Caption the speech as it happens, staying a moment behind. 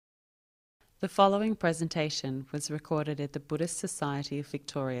The following presentation was recorded at the Buddhist Society of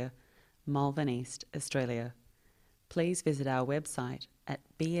Victoria, Malvern East, Australia. Please visit our website at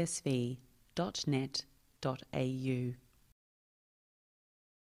bsv.net.au.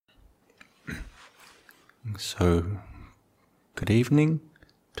 So, good evening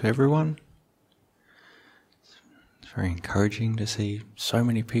to everyone. It's very encouraging to see so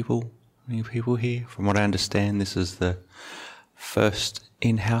many people here. From what I understand, this is the first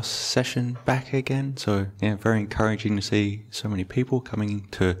in-house session back again. So, yeah, very encouraging to see so many people coming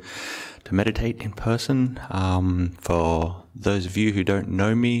to meditate in person. For those of you who don't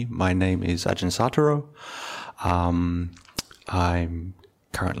know me, my name is Ajahn Sadaro. I'm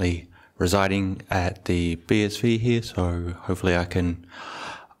currently residing at the BSV here, so hopefully I can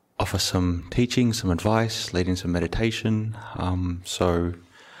offer some teaching, some advice, leading some meditation. So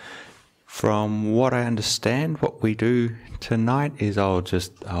from what I understand, what we do tonight is I'll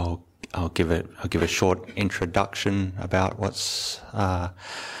give a short introduction about what's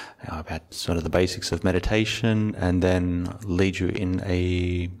about sort of the basics of meditation, and then lead you in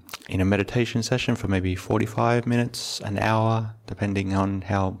a meditation session for maybe 45 minutes, an hour, depending on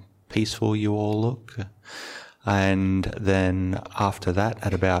how peaceful you all look. And then after that,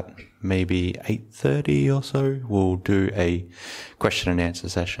 at about maybe 8:30 or so, we'll do a question and answer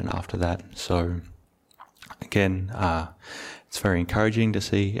session after that. So again, it's very encouraging to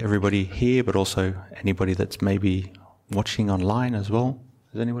see everybody here, but also anybody that's maybe watching online as well.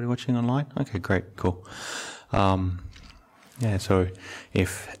 Is anybody watching online? Okay, great, cool. So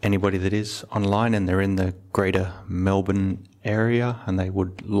if anybody that is online and they're in the greater Melbourne area and they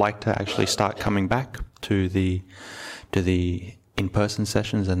would like to actually start coming back to the in-person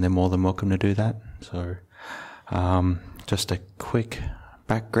sessions, then they're more than welcome to do that. So just a quick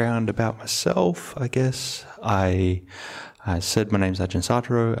background about myself, I guess. I said my name's Ajahn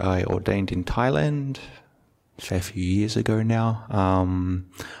Sadaro. I ordained in Thailand a fair few years ago now.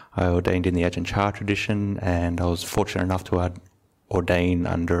 I ordained in the Ajahn Chah tradition, and I was fortunate enough to ordain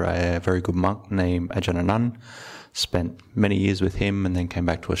under a very good monk named Ajahn. Spent many years with him, and then came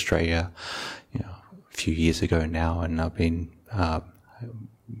back to Australia, a few years ago now, and I've been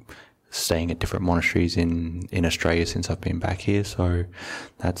staying at different monasteries in Australia since I've been back here. So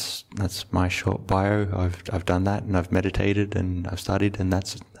that's my short bio. I've done that, and I've meditated, and I've studied, and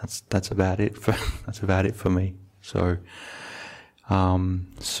that's about it for me. So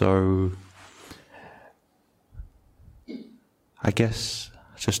I guess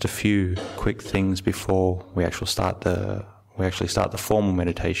just a few quick things before we actually start the formal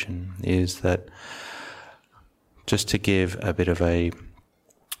meditation is that just to give a bit of an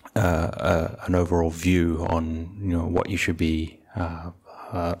overall view on what you should be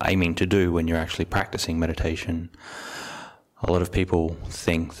aiming to do when you're actually practicing meditation. A lot of people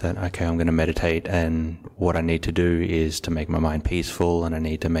think that, okay, I'm going to meditate, and what I need to do is to make my mind peaceful, and I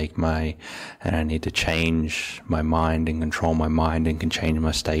need to change my mind and control my mind and can change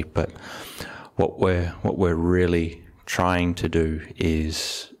my state. But what we're really trying to do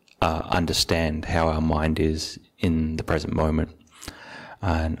is understand how our mind is in the present moment,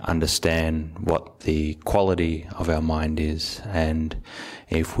 and understand what the quality of our mind is. And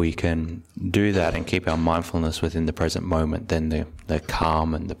if we can do that and keep our mindfulness within the present moment, then the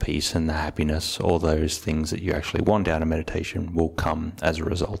calm and the peace and the happiness, all those things that you actually want out of meditation, will come as a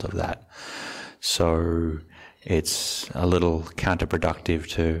result of that. So it's a little counterproductive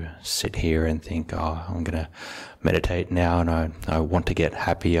to sit here and think, I'm going to meditate now, and I want to get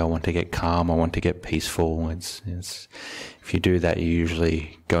happy, I want to get calm, I want to get peaceful. It's if you do that, you're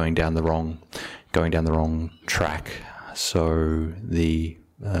usually going down the wrong track. So the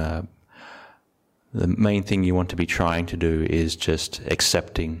main thing you want to be trying to do is just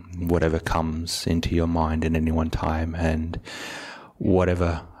accepting whatever comes into your mind at any one time, and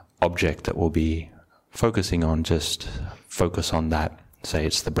whatever object that will be focusing on, just focus on that. Say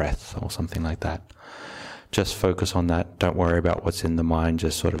it's the breath or something like that. Just focus on that. Don't worry about what's in the mind.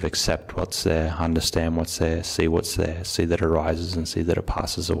 Just sort of accept what's there, understand what's there, see what's there, see that it arises and see that it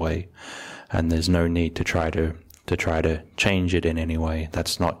passes away. And there's no need to try to change it in any way.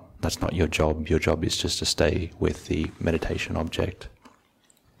 That's not your job. Your job is just to stay with the meditation object.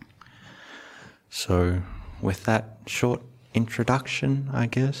 So with that short introduction, I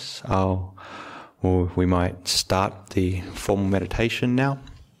guess we might start the formal meditation now.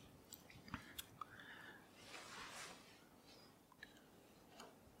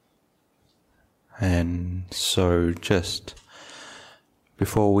 And so just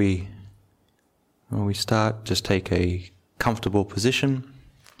before we start, just take a comfortable position,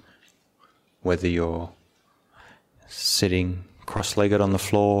 whether you're sitting cross-legged on the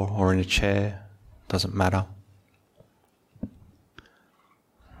floor or in a chair, doesn't matter.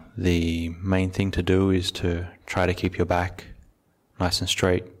 The main thing to do is to try to keep your back nice and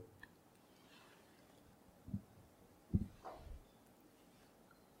straight.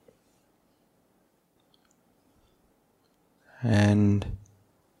 And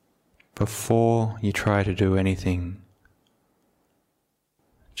before you try to do anything,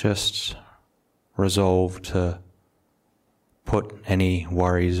 just resolve to put any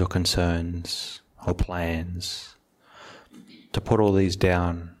worries or concerns or plans, to put all these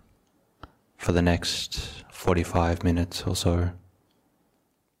down for the next 45 minutes or so.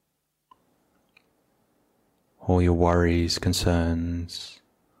 All your worries, concerns,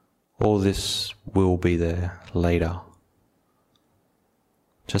 all this will be there later.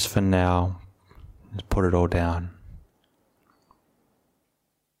 Just for now, just put it all down.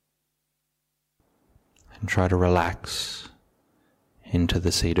 And try to relax into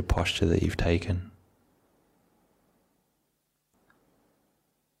the seated posture that you've taken.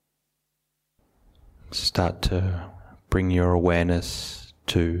 Start to bring your awareness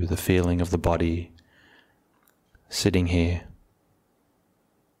to the feeling of the body sitting here.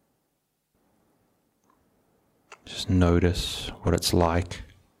 Just notice what it's like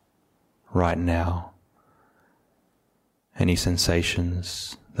right now. Any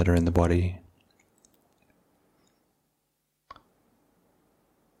sensations that are in the body.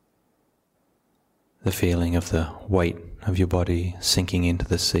 The feeling of the weight of your body sinking into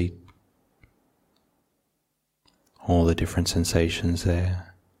the seat. All the different sensations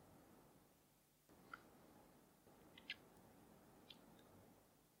there.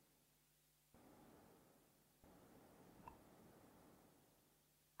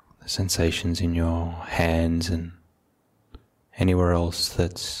 The sensations in your hands and anywhere else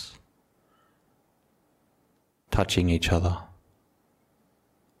that's touching each other.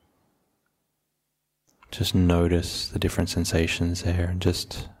 Just notice the different sensations there and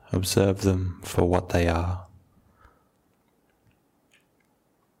just observe them for what they are.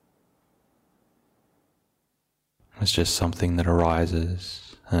 It's just something that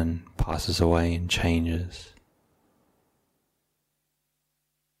arises and passes away and changes.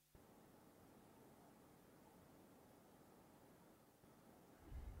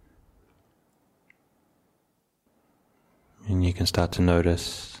 And you can start to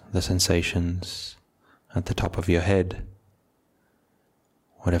notice the sensations at the top of your head,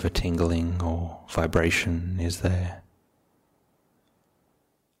 whatever tingling or vibration is there.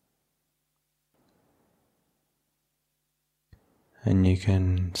 And you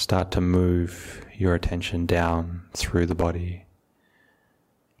can start to move your attention down through the body,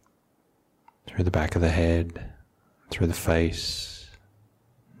 through the back of the head, through the face,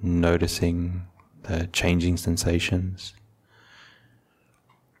 noticing the changing sensations.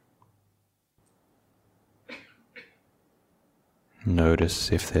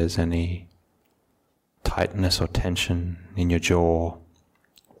 Notice if there's any tightness or tension in your jaw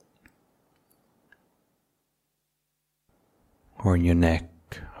or in your neck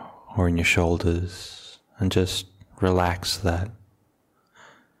or in your shoulders, and just relax that.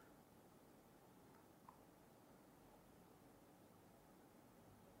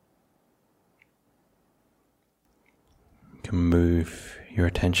 You can move your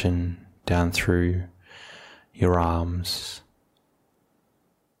attention down through your arms,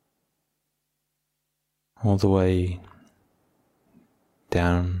 all the way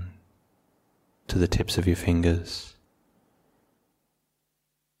down to the tips of your fingers.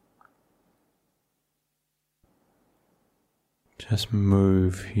 Just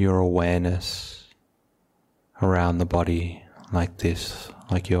move your awareness around the body like this,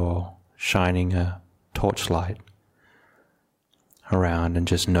 like you're shining a torchlight around and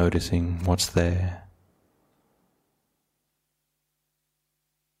just noticing what's there.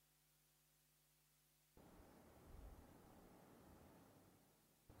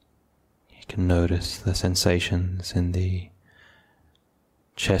 You can notice the sensations in the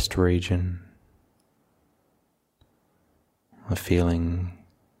chest region, the feeling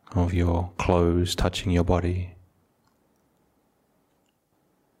of your clothes touching your body,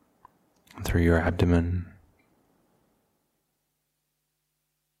 through your abdomen,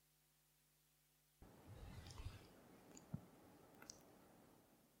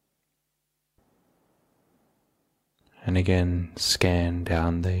 and again scan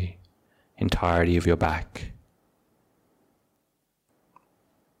down the entirety of your back.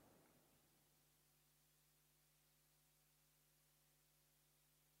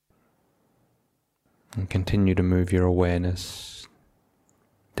 And continue to move your awareness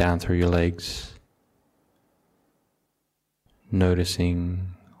down through your legs,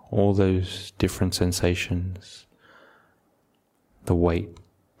 noticing all those different sensations, the weight,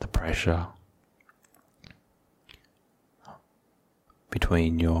 the pressure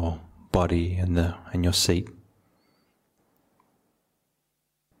between your body and your seat.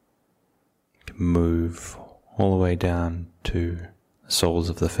 You can move all the way down to the soles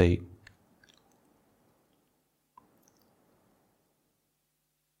of the feet.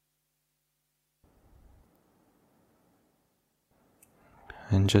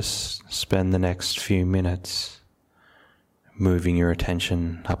 And just spend the next few minutes moving your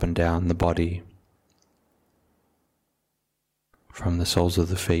attention up and down the body, from the soles of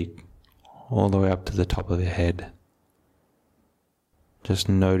the feet all the way up to the top of the head. Just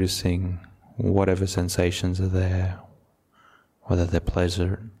noticing whatever sensations are there, whether they're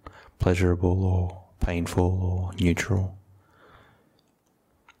pleasurable or painful or neutral.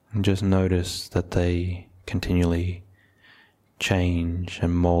 And just notice that they continually change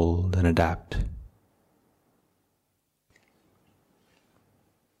and mold and adapt.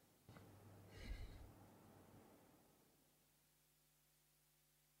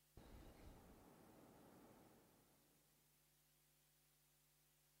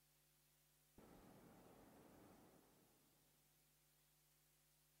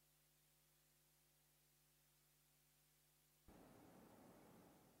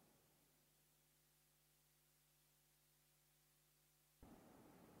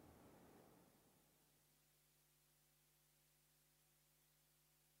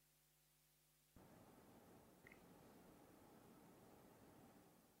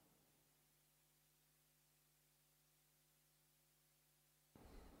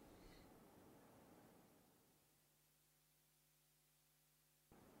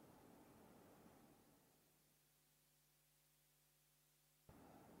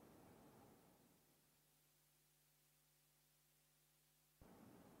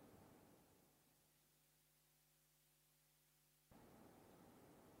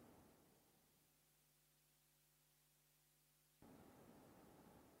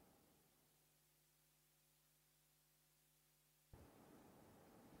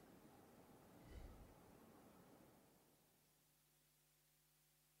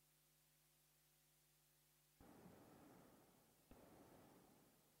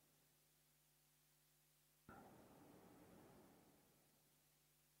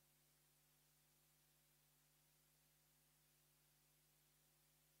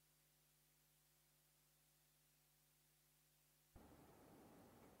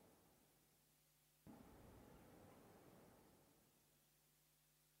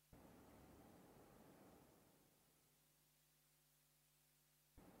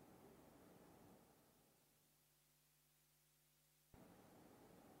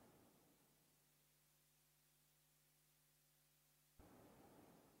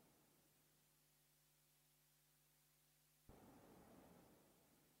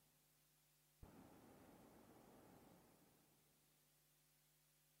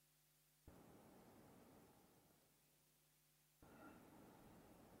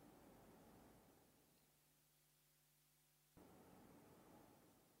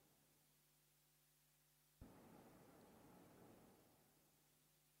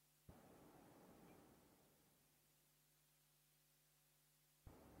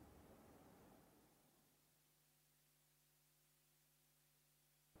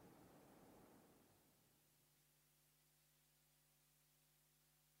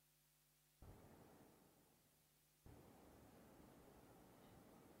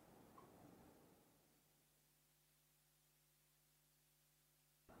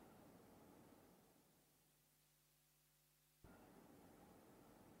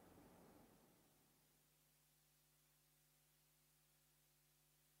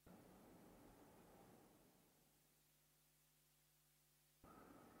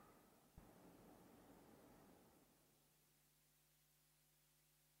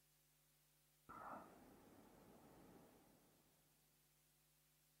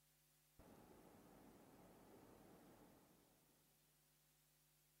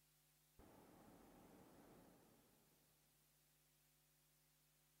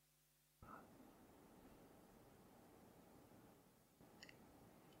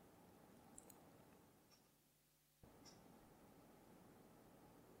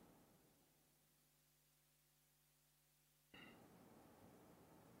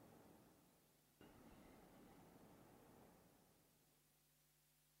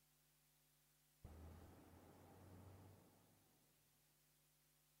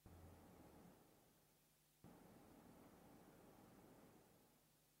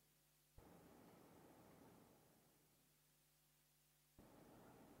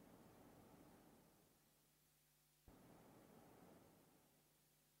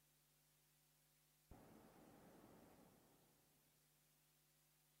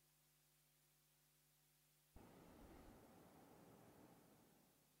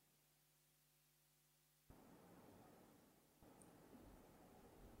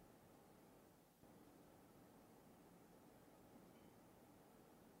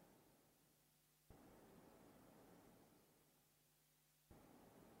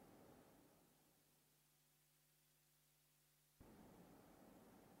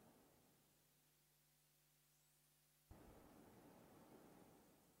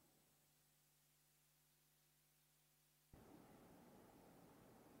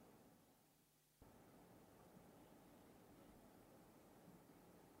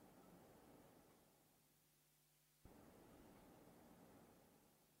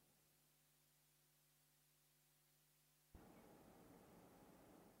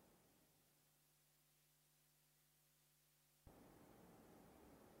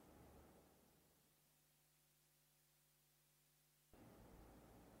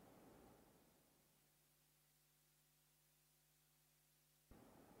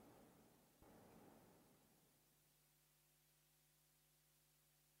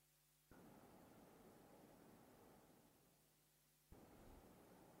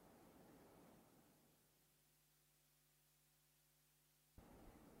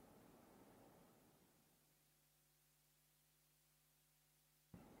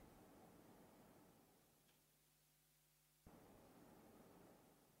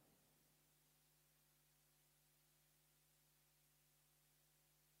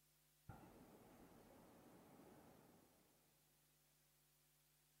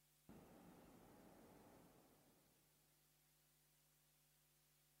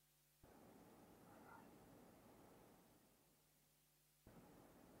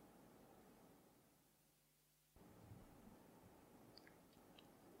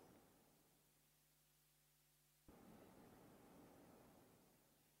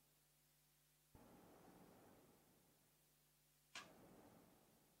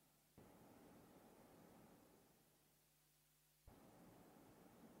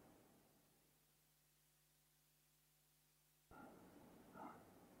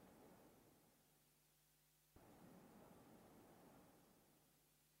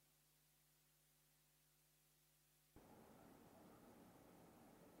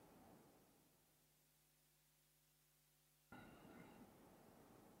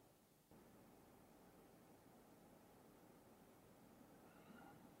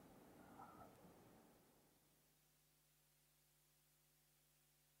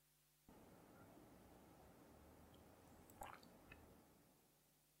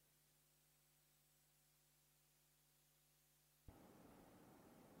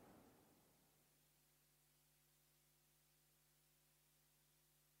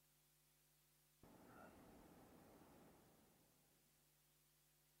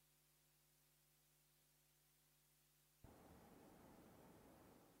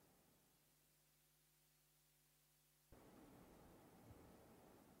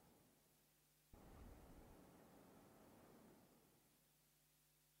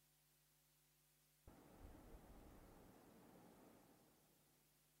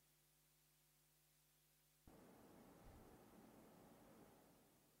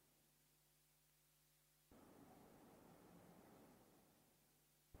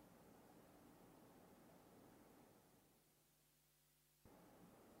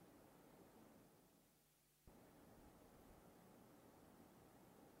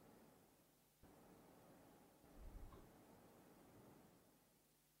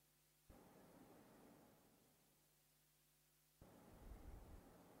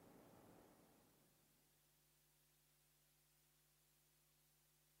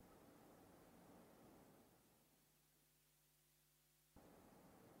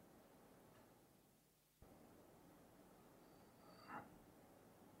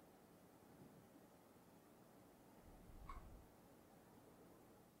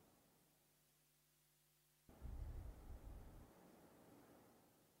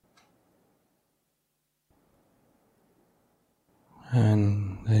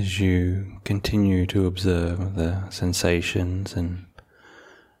 And as you continue to observe the sensations and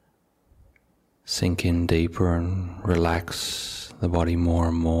sink in deeper and relax the body more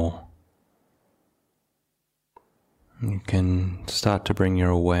and more, you can start to bring your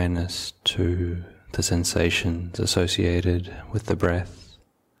awareness to the sensations associated with the breath.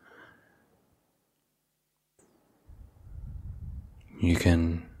 You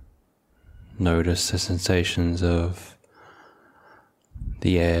can notice the sensations of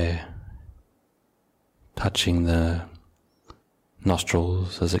the air touching the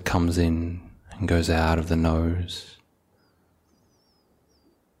nostrils as it comes in and goes out of the nose.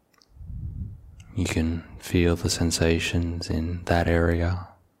 You can feel the sensations in that area.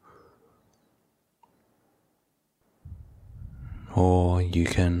 Or you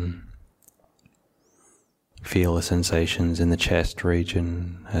can feel the sensations in the chest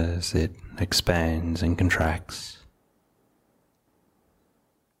region as it expands and contracts.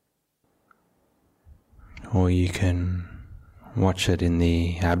 Or you can watch it in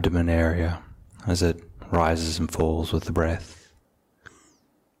the abdomen area as it rises and falls with the breath.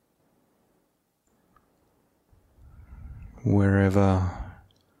 Wherever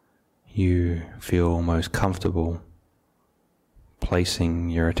you feel most comfortable placing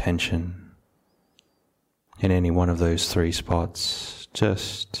your attention in any one of those three spots,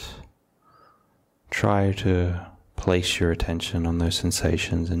 just try to place your attention on those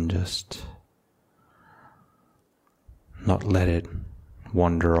sensations and just not let it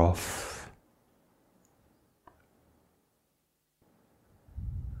wander off.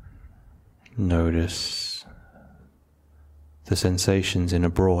 Notice the sensations in a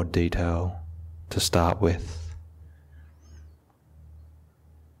broad detail to start with.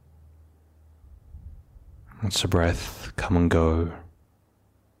 It's a breath come and go.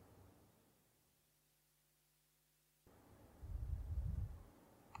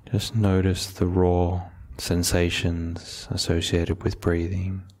 Just notice the raw sensations associated with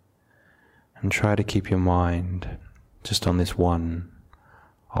breathing and try to keep your mind just on this one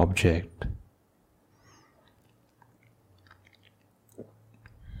object.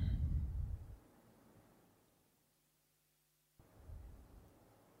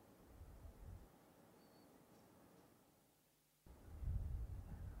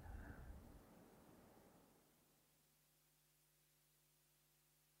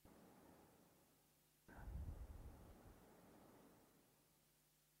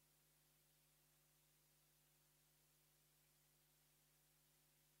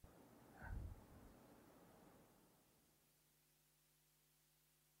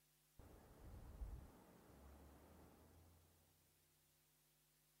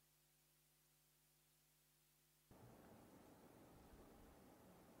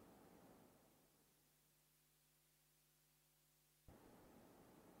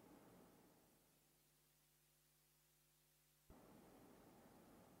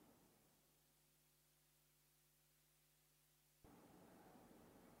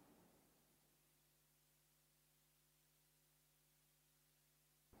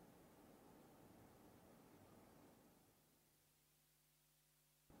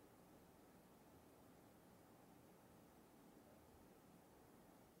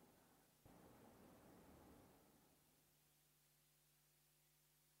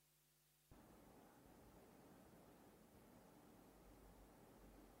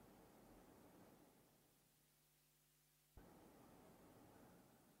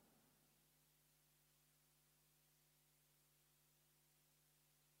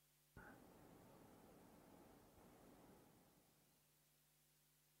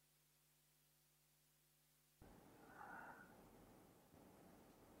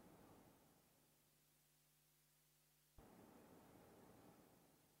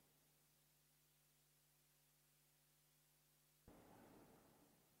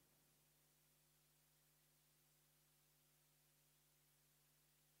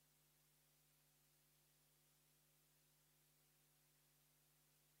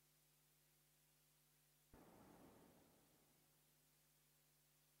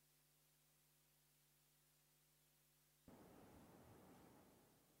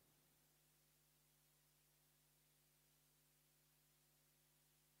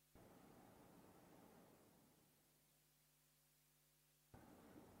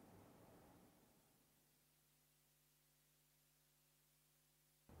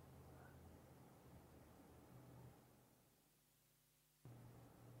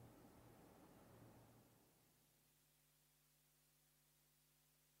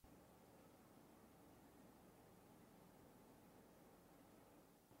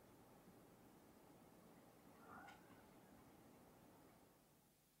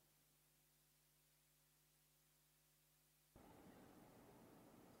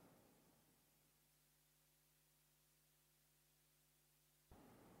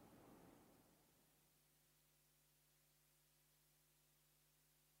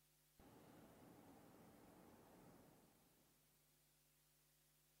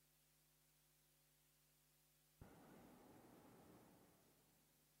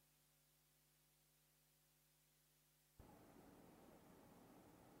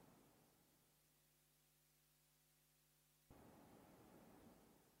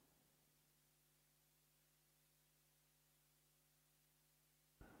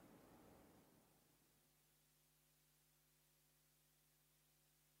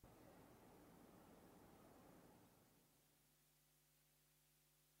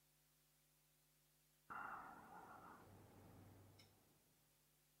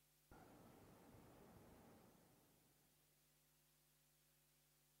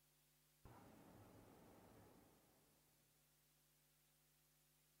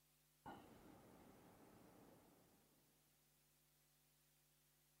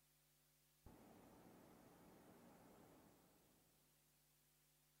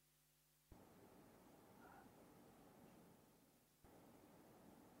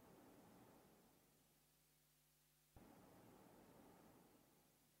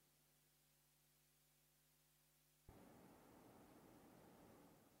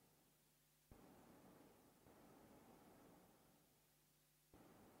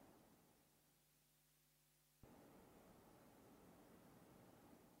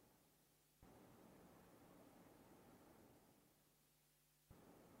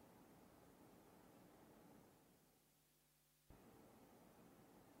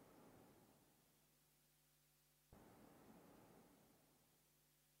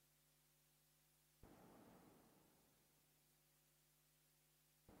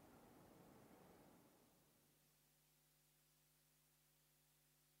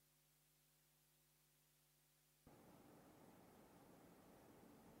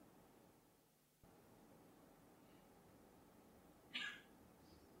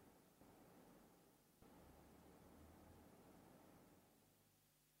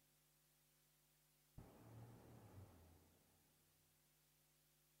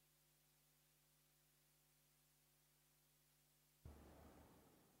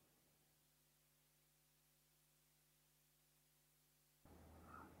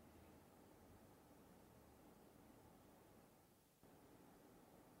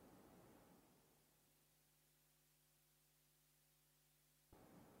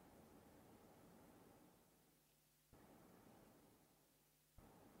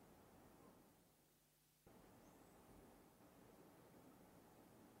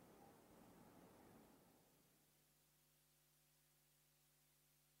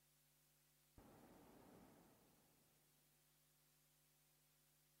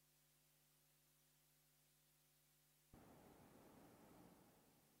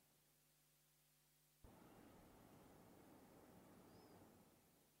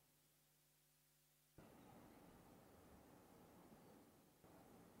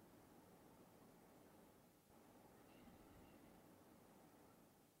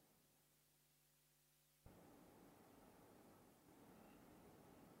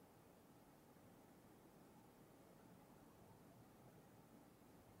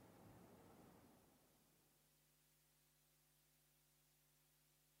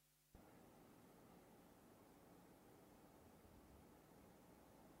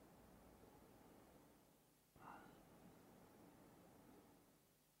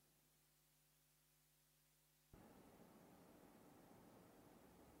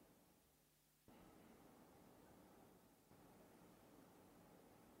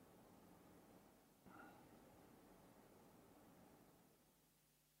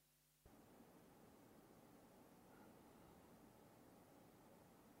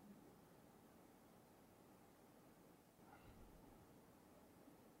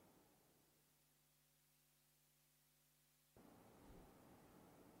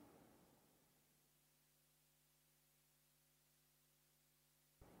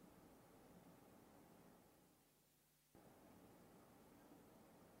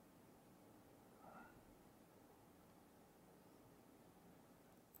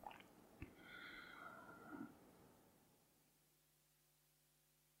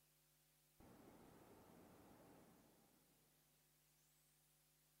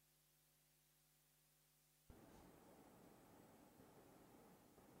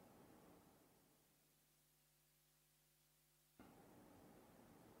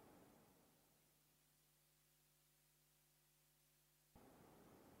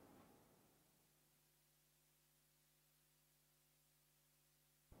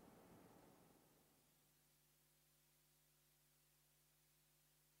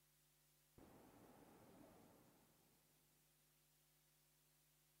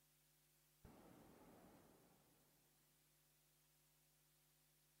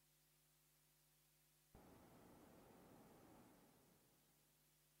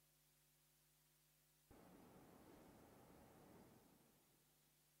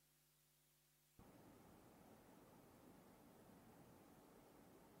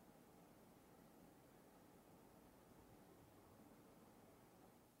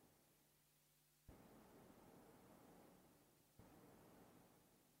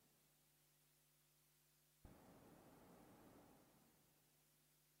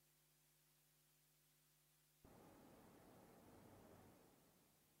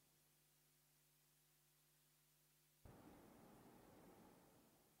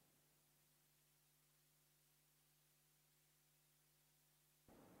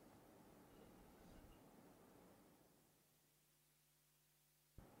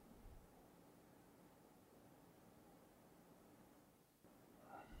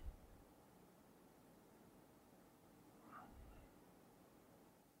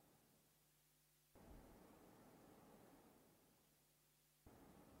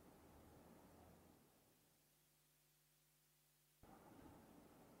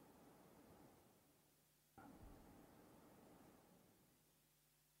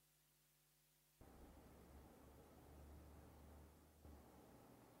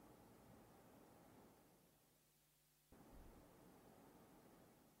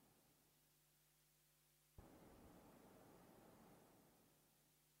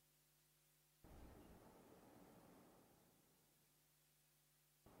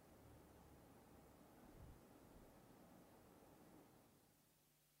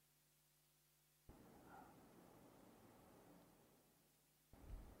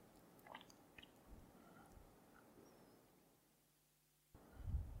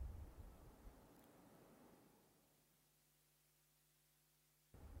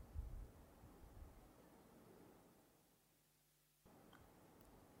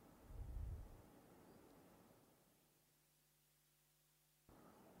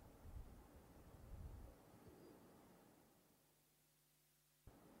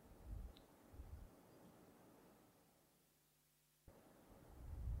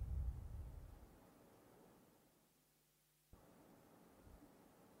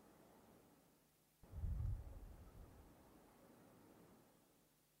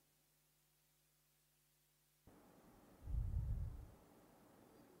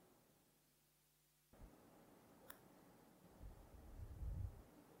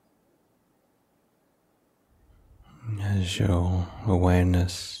 as your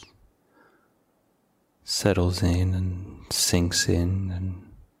awareness settles in and sinks in,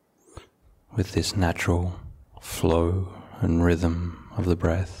 and with this natural flow and rhythm of the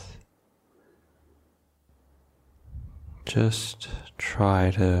breath, just try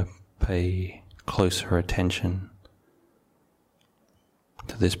to pay closer attention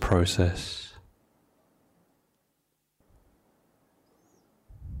to this process.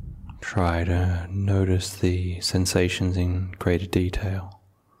 Try to notice the sensations in greater detail.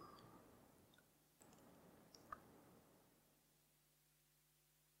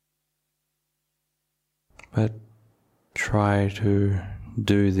 But try to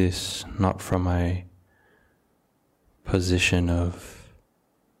do this not from a position of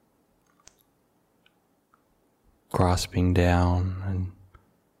grasping down and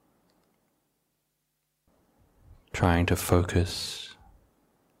trying to focus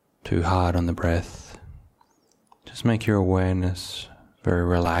too hard on the breath. Just make your awareness very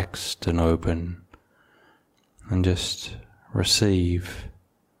relaxed and open, and just receive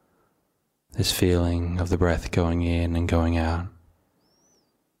this feeling of the breath going in and going out.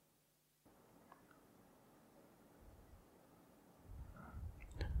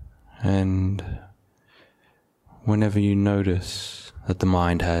 And whenever you notice that the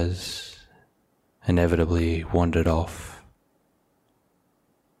mind has inevitably wandered off,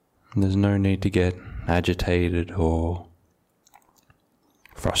 there's no need to get agitated or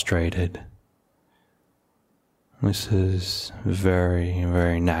frustrated. This is very,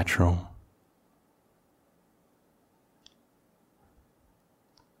 very natural.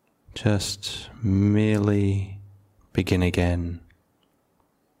 Just merely begin again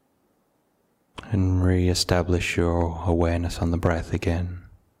and re-establish your awareness on the breath again.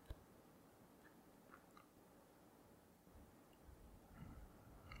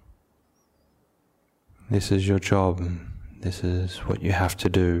 This is your job. This is what you have to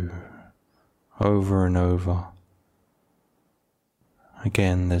do over and over.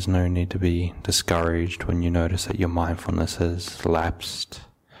 Again, there's no need to be discouraged when you notice that your mindfulness has lapsed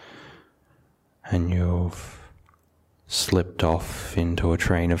and you've slipped off into a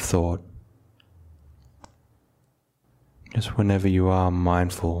train of thought. Just whenever you are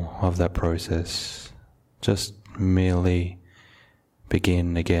mindful of that process, just merely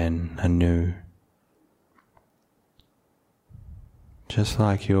begin again anew. Just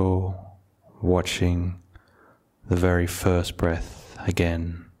like you're watching the very first breath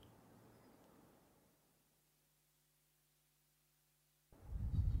again.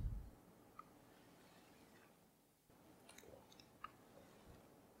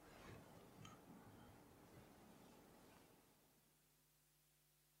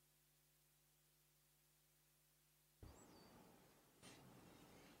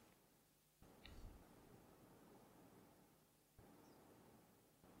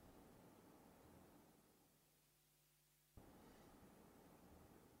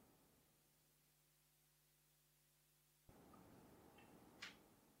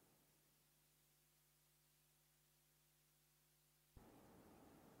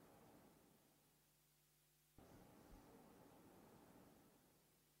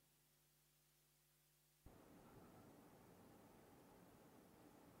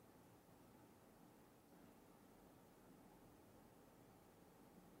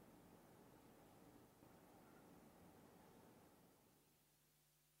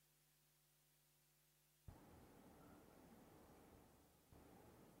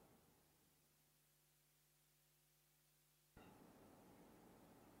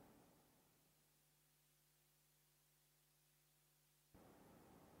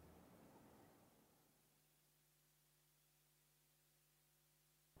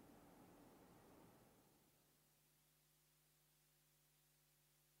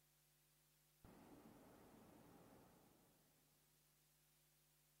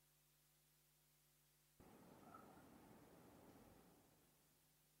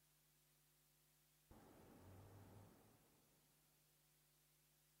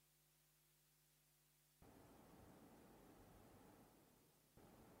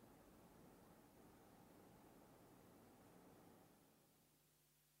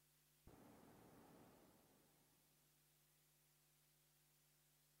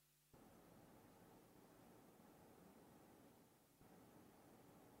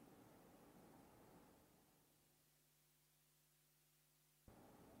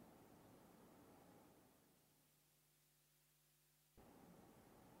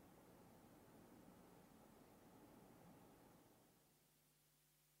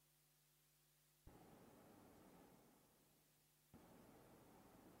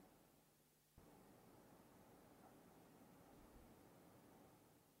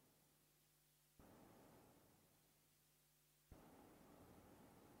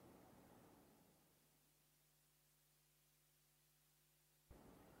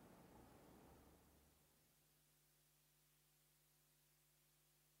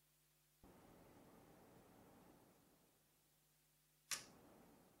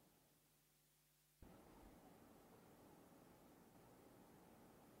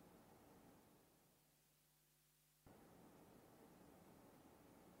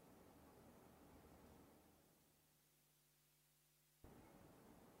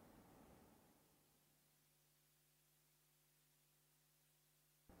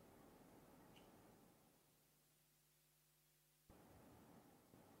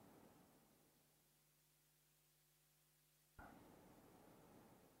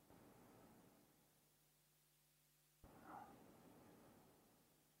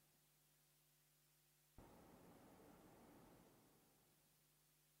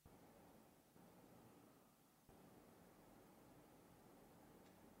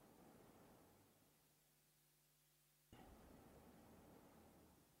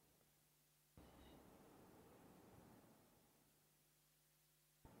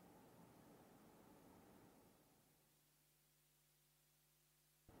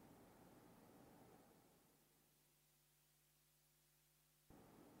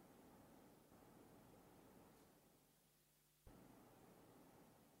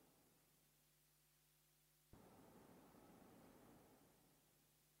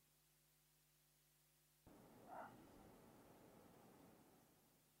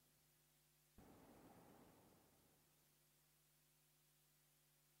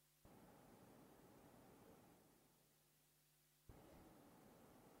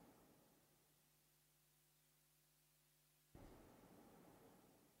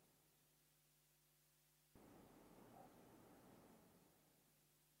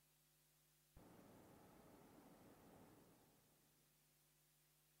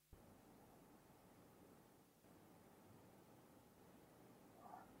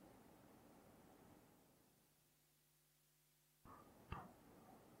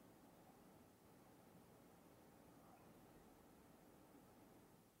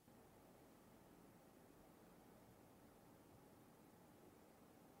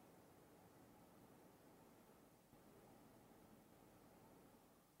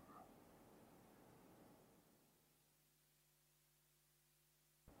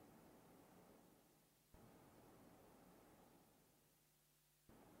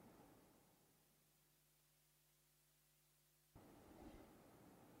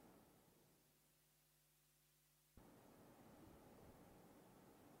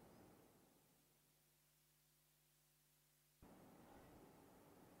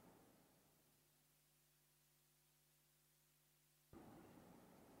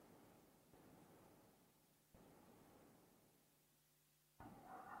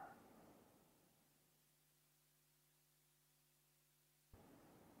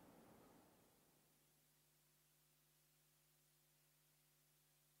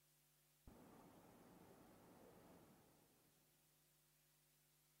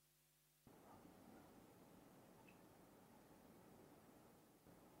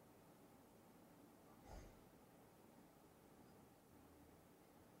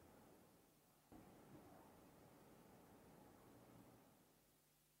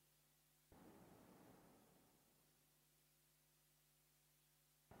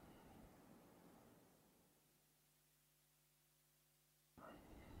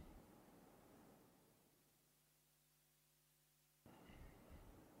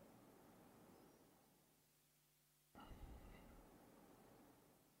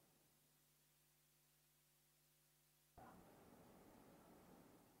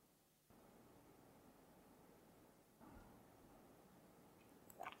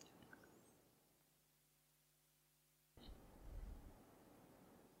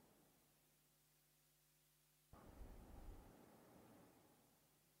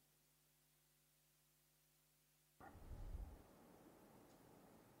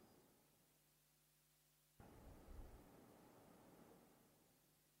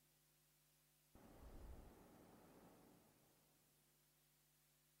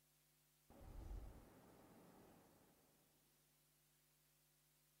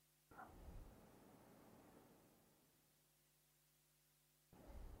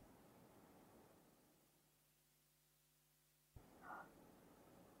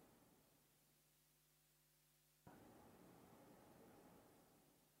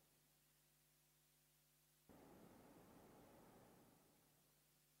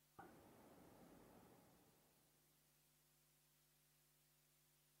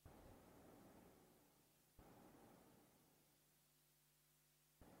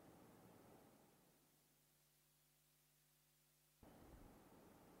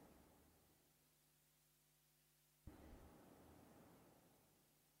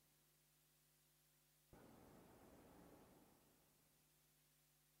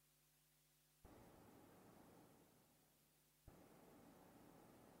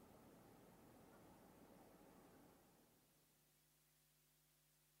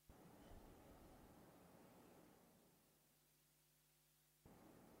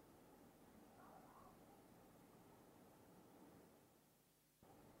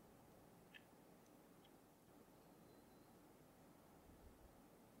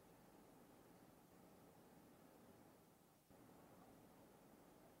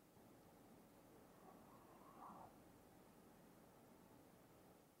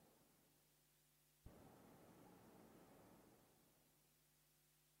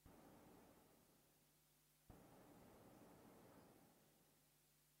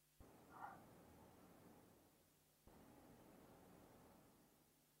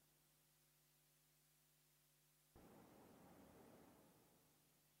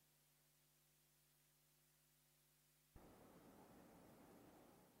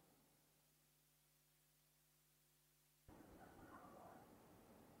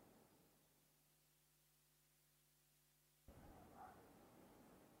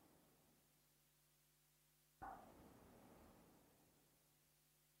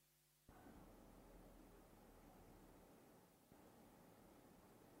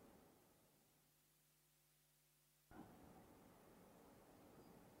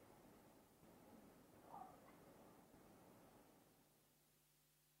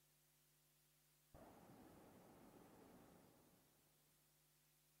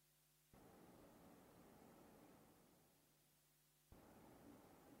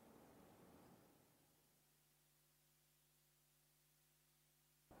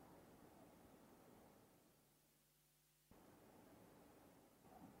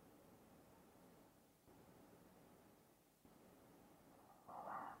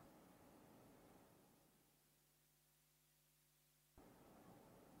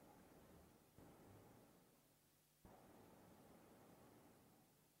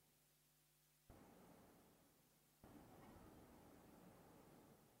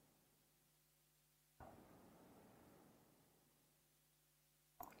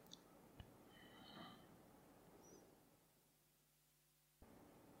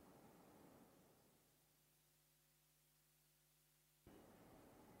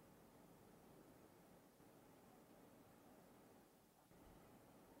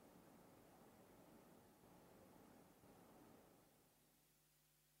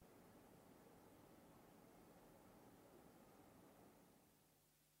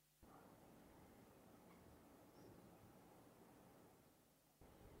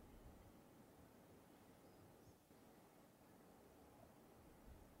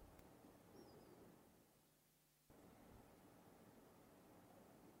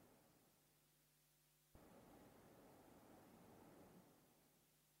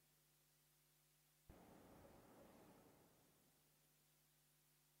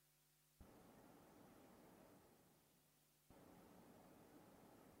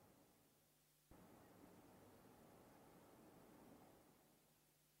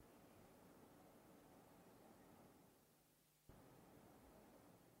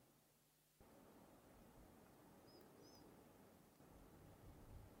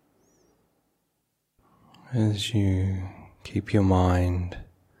 as you keep your mind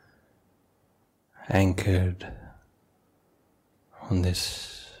anchored on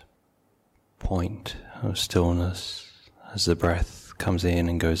this point of stillness as the breath comes in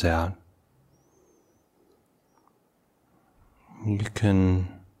and goes out. You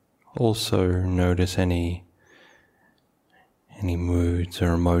can also notice any moods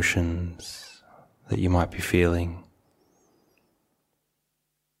or emotions that you might be feeling.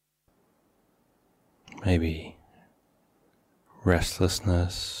 Maybe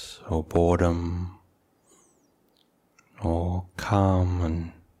restlessness or boredom, or calm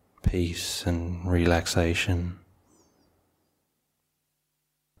and peace and relaxation.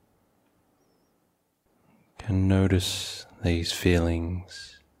 You can notice these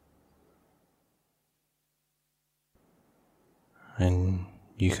feelings, and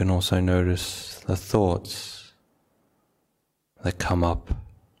you can also notice the thoughts that come up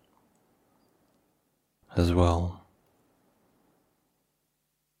as well.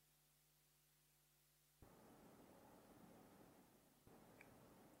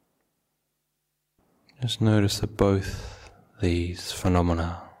 Just notice that both these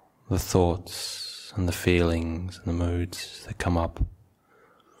phenomena, the thoughts and the feelings and the moods that come up,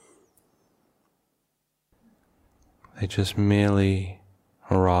 they just merely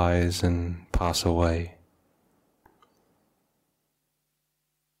arise and pass away.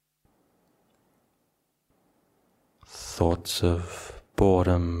 Thoughts of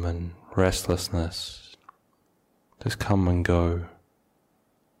boredom and restlessness just come and go.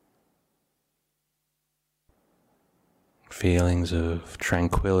 Feelings of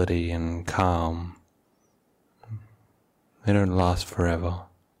tranquility and calm, they don't last forever.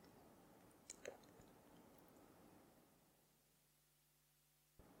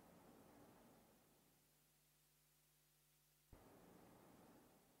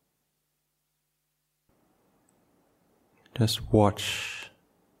 Just watch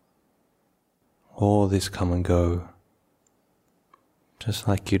all this come and go, just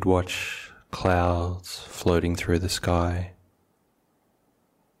like you'd watch clouds floating through the sky.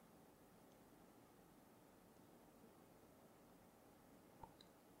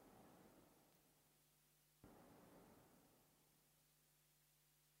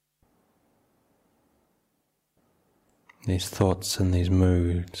 These thoughts and these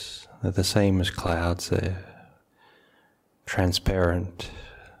moods, they're the same as clouds. They're transparent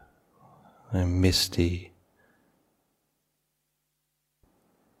and misty.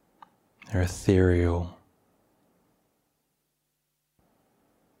 They're ethereal.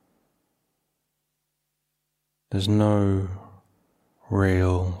 There's no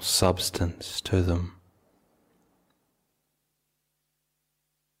real substance to them.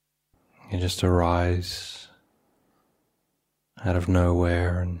 They just arise out of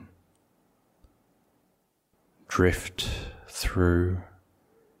nowhere and drift through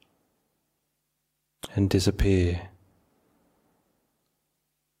and disappear.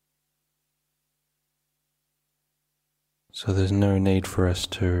 So there's no need for us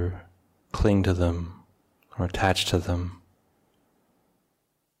to cling to them or attach to them.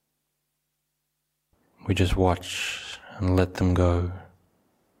 We just watch and let them go.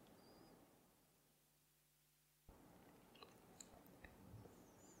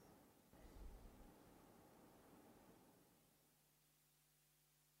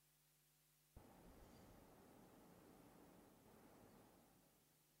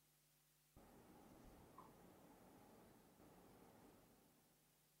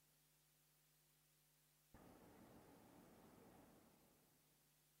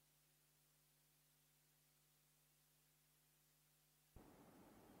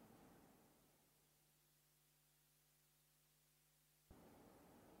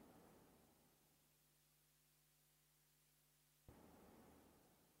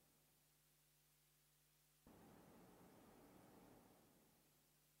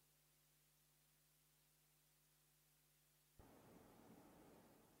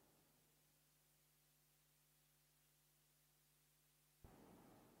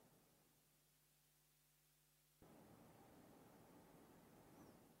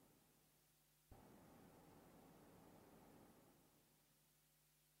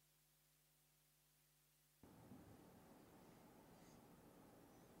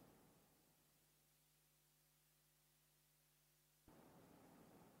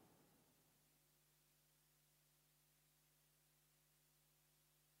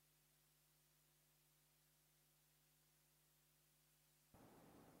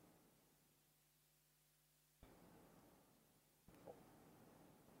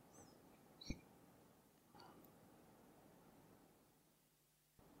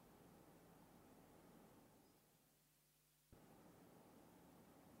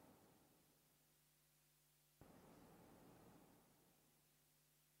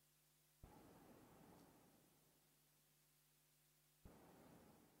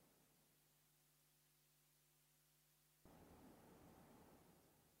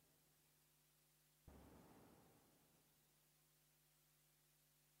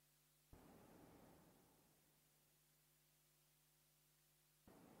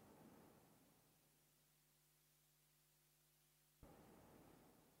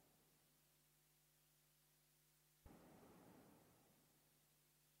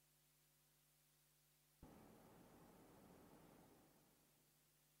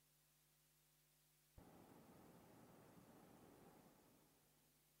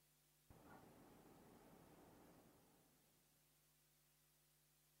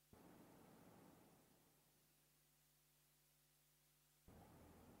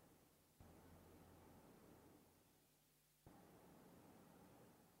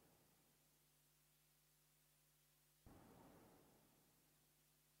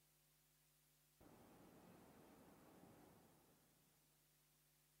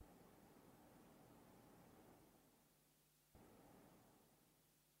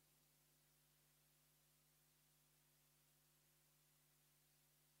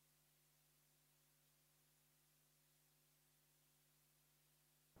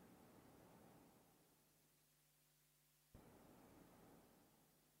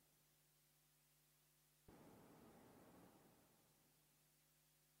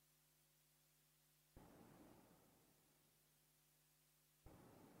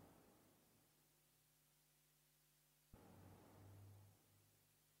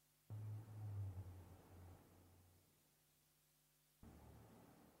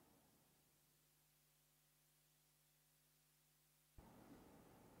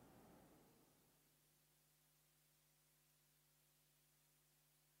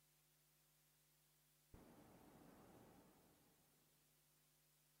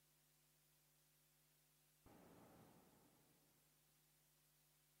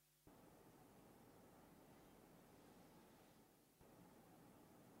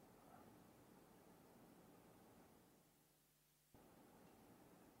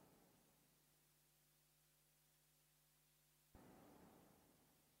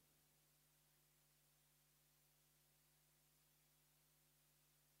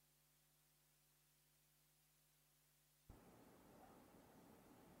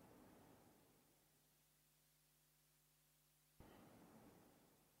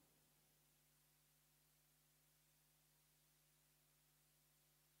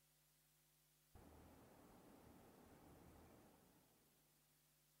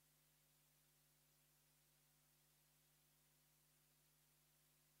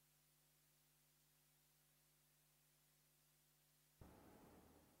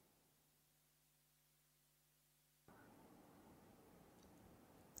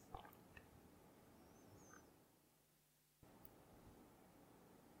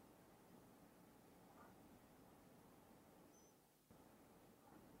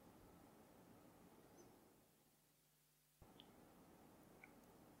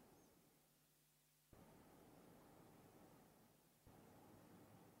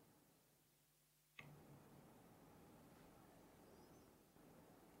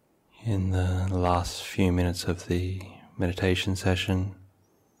 in the last few minutes of the meditation session.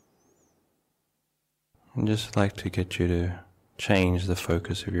 I'd just like to get you to change the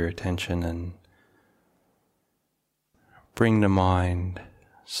focus of your attention and bring to mind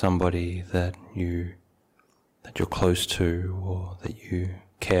somebody that you're close to or that you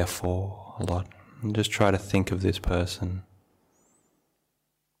care for a lot. And just try to think of this person.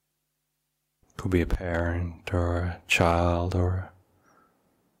 Could be a parent or a child or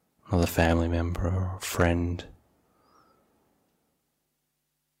another family member or a friend.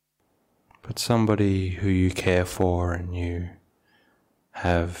 But somebody who you care for and you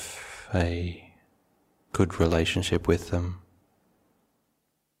have a good relationship with them.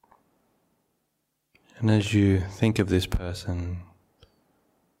 And as you think of this person,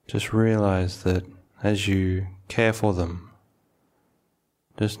 just realize that as you care for them,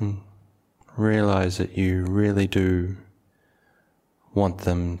 just realize that you really do want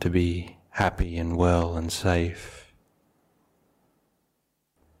them to be happy and well and safe.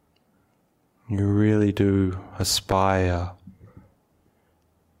 You really do aspire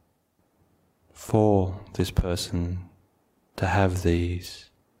for this person to have these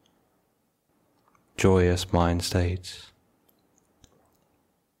joyous mind states.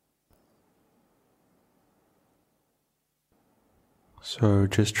 So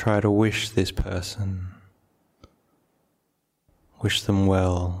just try to wish this person, wish them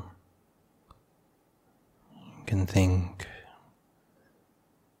well. You can think,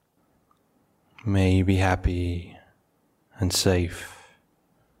 may you be happy and safe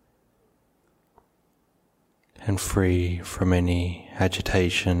and free from any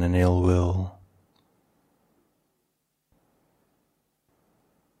agitation and ill will.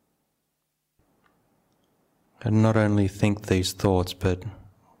 And not only think these thoughts, but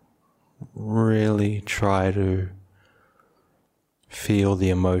really try to feel the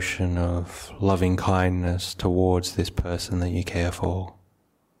emotion of loving kindness towards this person that you care for.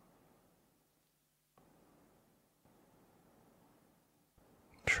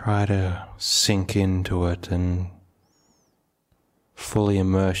 Try to sink into it and fully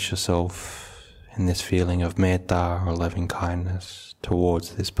immerse yourself in this feeling of metta or loving kindness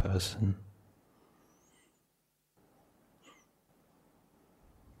towards this person.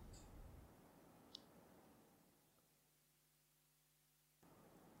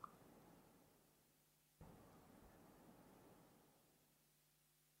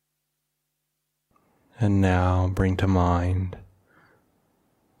 And now bring to mind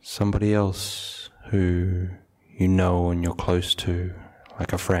somebody else who you know and you're close to,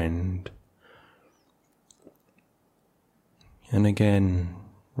 like a friend. And again,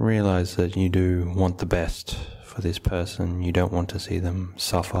 realize that you do want the best for this person. You don't want to see them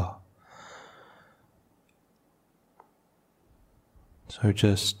suffer. So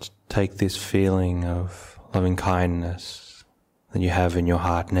just take this feeling of loving kindness that you have in your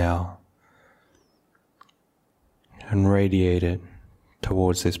heart now and radiate it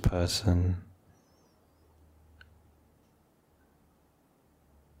towards this person.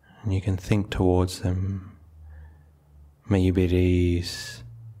 And you can think towards them. May you be at ease.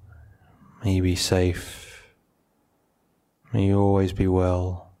 May you be safe. May you always be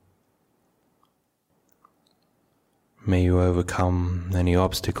well. May you overcome any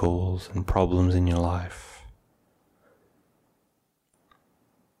obstacles and problems in your life.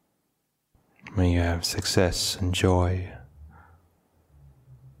 May you have success and joy.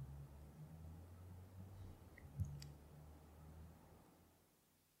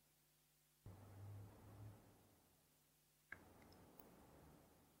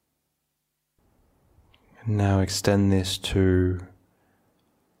 And now extend this to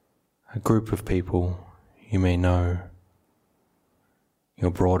a group of people you may know,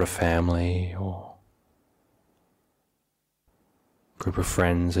 your broader family or group of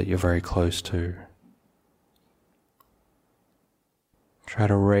friends that you're very close to. Try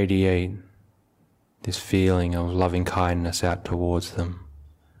to radiate this feeling of loving kindness out towards them.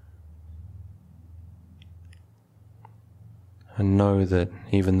 And know that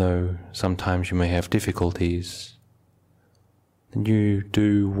even though sometimes you may have difficulties, that you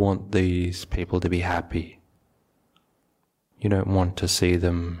do want these people to be happy. You don't want to see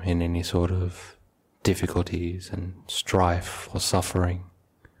them in any sort of difficulties and strife or suffering.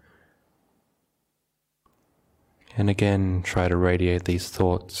 And again, try to radiate these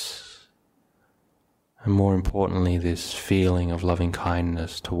thoughts, and more importantly, this feeling of loving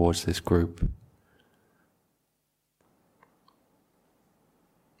kindness towards this group.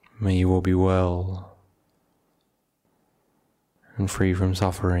 May you all be well and free from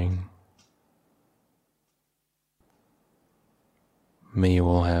suffering. May you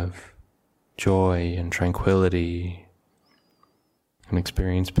all have joy and tranquility and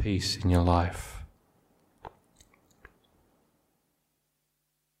experience peace in your life.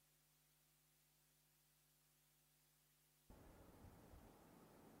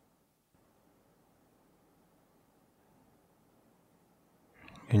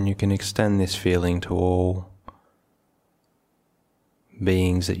 And you can extend this feeling to all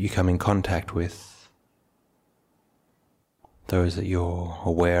beings that you come in contact with, those that you're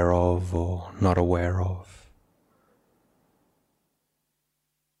aware of or not aware of.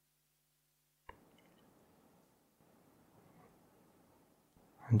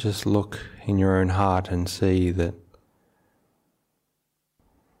 And just look in your own heart and see that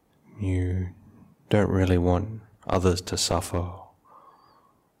you don't really want others to suffer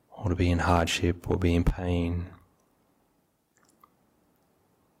or to be in hardship or be in pain.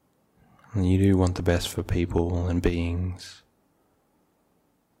 And you do want the best for people and beings.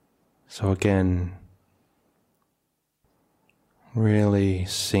 So again, really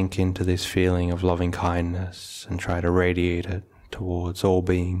sink into this feeling of loving kindness and try to radiate it towards all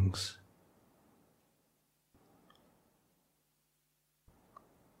beings.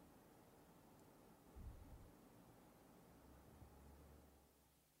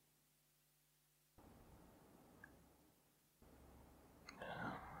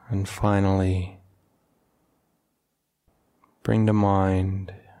 And finally, bring to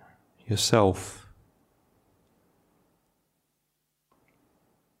mind yourself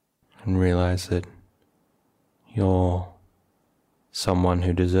and realize that you're someone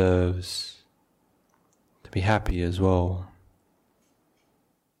who deserves to be happy as well,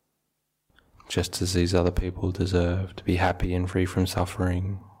 just as these other people deserve to be happy and free from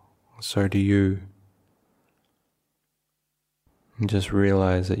suffering. So do you. And just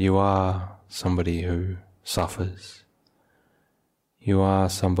realize that you are somebody who suffers. You are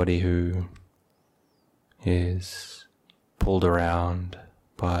somebody who is pulled around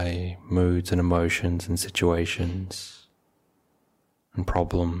by moods and emotions and situations and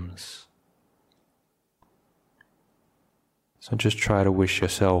problems. So just try to wish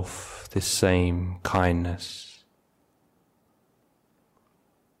yourself this same kindness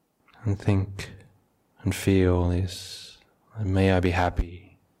and think and feel this. May I be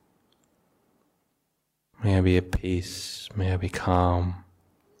happy. May I be at peace. May I be calm.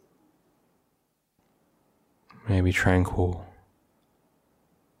 May I be tranquil.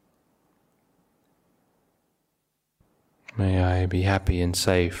 May I be happy and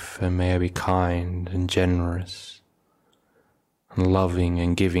safe, and may I be kind and generous and loving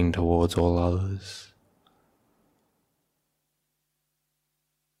and giving towards all others.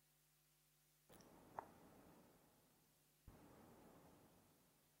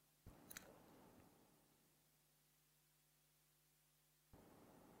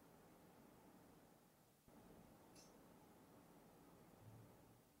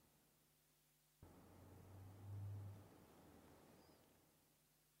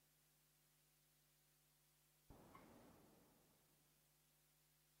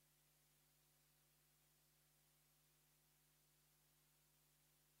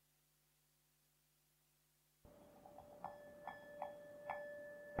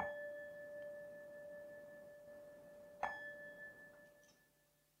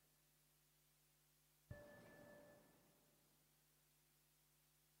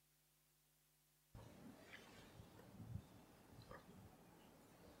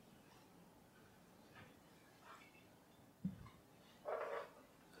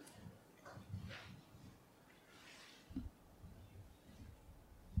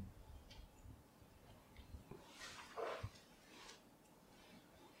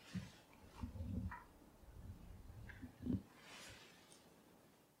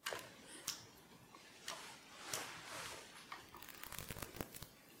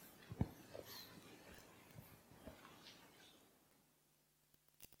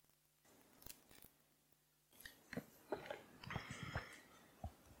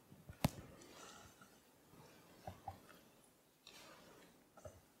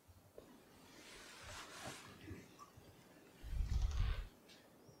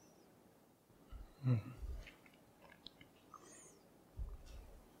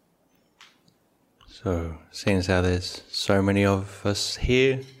 So, seeing as how there's so many of us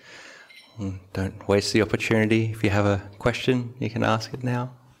here, don't waste the opportunity. If you have a question, you can ask it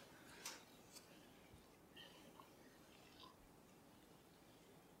now.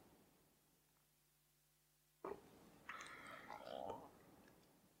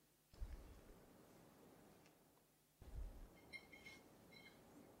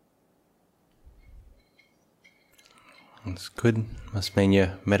 That's good. Must mean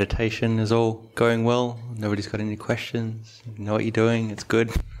your meditation is all going well. Nobody's got any questions. You know what you're doing. It's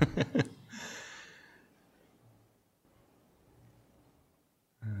good.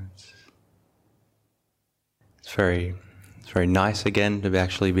 It's very nice again to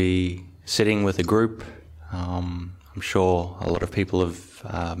actually be sitting with a group. I'm sure a lot of people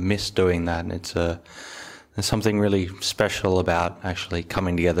have missed doing that. And there's something really special about actually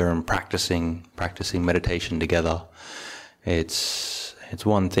coming together and practicing meditation together. It's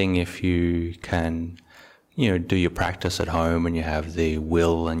one thing if you can, do your practice at home and you have the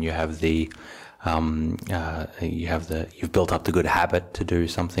will and you have you've built up the good habit to do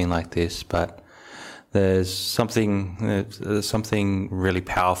something like this. But there's something really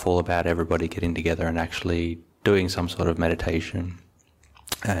powerful about everybody getting together and actually doing some sort of meditation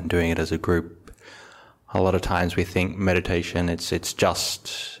and doing it as a group. A lot of times we think meditation, it's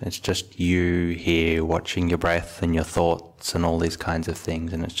just you here watching your breath and your thoughts and all these kinds of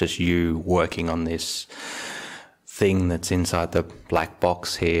things, and it's just you working on this thing that's inside the black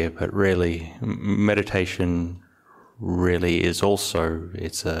box here. But really, meditation really is also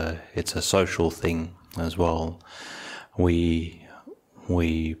it's a social thing as well.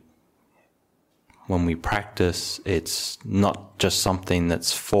 When we practice, it's not just something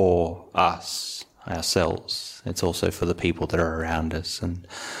that's for us, ourselves. It's also for the people that are around us and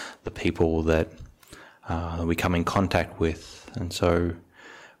the people that we come in contact with. And so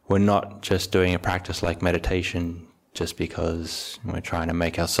we're not just doing a practice like meditation just because we're trying to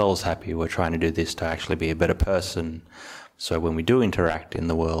make ourselves happy. We're trying to do this to actually be a better person. So when we do interact in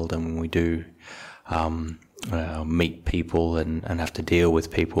the world and when we do meet people and have to deal with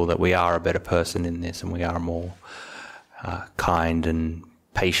people, that we are a better person in this, and we are more kind and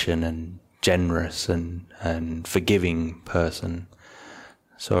patient and generous and forgiving person.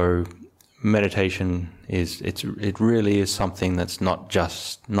 So meditation it really is something that's not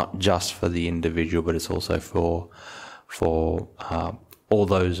just for the individual, but it's also for all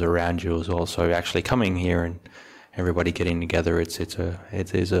those around you as well. So actually coming here and everybody getting together, it's a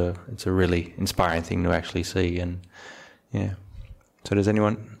really inspiring thing to actually see. And yeah. So does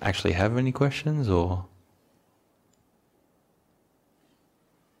anyone actually have any questions or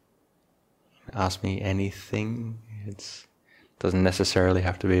ask me anything? It doesn't necessarily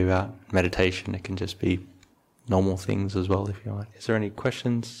have to be about meditation. It can just be normal things as well, if you like. Is there any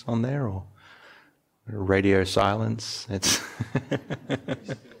questions on there, or radio silence? It's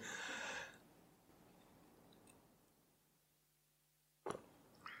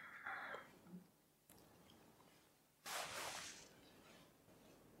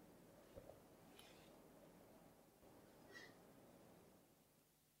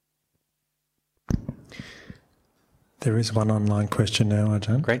There is one online question now,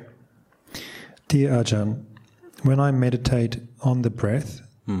 Ajahn. Great. Dear Ajahn, when I meditate on the breath,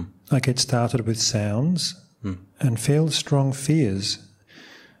 I get started with sounds and feel strong fears.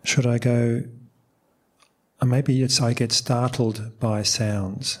 Should I go... maybe it's I get startled by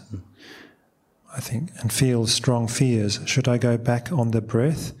sounds, I think, and feel strong fears. Should I go back on the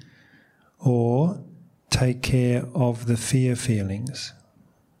breath or take care of the fear feelings?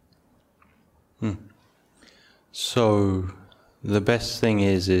 So the best thing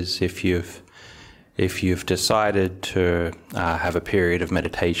is if you've decided to have a period of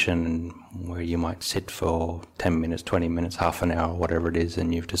meditation where you might sit for 10 minutes, 20 minutes, half an hour, whatever it is,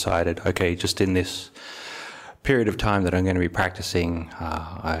 and you've decided, okay, just in this period of time that I'm going to be practicing,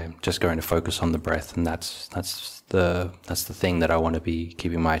 I'm just going to focus on the breath, and that's the thing that I want to be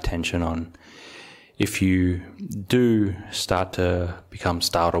keeping my attention on. If you do start to become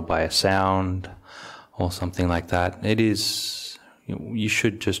startled by a sound or something like that, you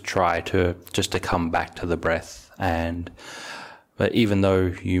should just try to come back to the breath. But even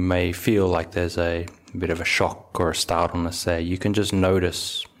though you may feel like there's a bit of a shock or a startleness there, you can just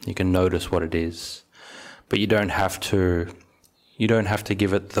notice. You can notice what it is, but you don't have to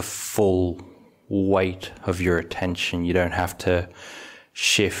give it the full weight of your attention. You don't have to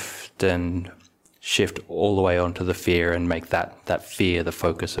shift all the way onto the fear and make that fear the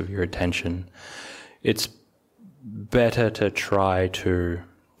focus of your attention. It's better to try to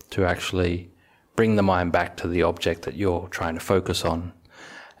actually bring the mind back to the object that you're trying to focus on.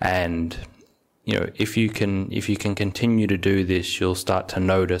 And if you can continue to do this, you'll start to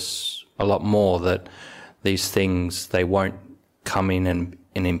notice a lot more that these things, they won't come in and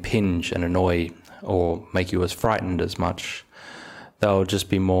impinge and annoy or make you as frightened as much. They'll just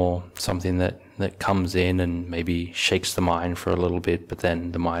be more something that comes in and maybe shakes the mind for a little bit, but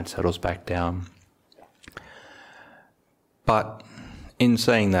then the mind settles back down. But in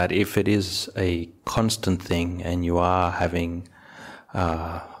saying that, if it is a constant thing and you are having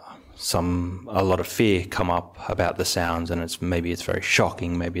a lot of fear come up about the sounds, and maybe it's very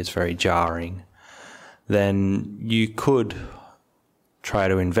shocking, maybe it's very jarring, then you could try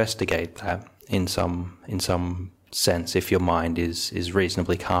to investigate that in some sense. If your mind is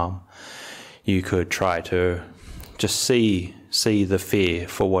reasonably calm, you could try to just see the fear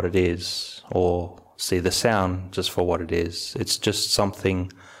for what it is, or see the sound just for what it is. It's just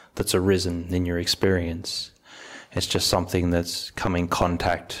something that's arisen in your experience. It's just something that's come in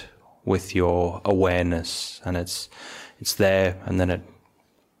contact with your awareness, and it's there, and then it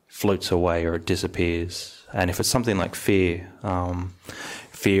floats away or it disappears. And if it's something like fear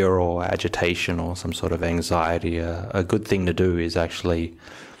or agitation or some sort of anxiety, a good thing to do is actually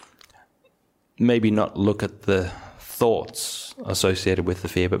maybe not look at the thoughts associated with the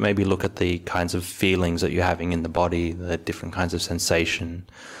fear, but maybe look at the kinds of feelings that you're having in the body, the different kinds of sensation.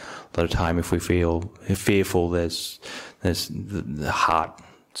 A lot of time, if we feel fearful, there's the heart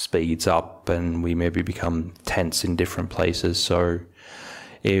speeds up and we maybe become tense in different places. So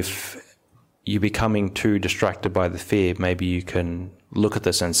if you're becoming too distracted by the fear, maybe you can look at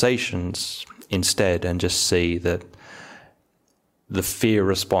the sensations instead and just see that the fear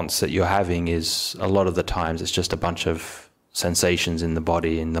response that you're having is, a lot of the times, it's just a bunch of sensations in the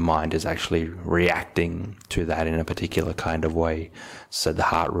body, and the mind is actually reacting to that in a particular kind of way. So the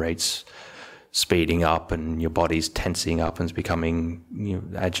heart rate's speeding up and your body's tensing up and it's becoming,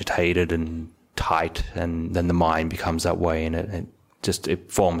 agitated and tight, and then the mind becomes that way, and it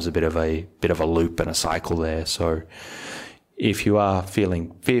forms a bit of a loop and a cycle there. So if you are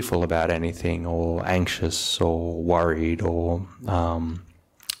feeling fearful about anything, or anxious or worried or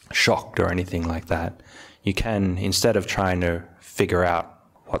shocked or anything like that, you can, instead of trying to figure out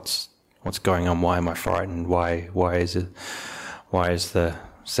what's going on, why am I frightened, why is the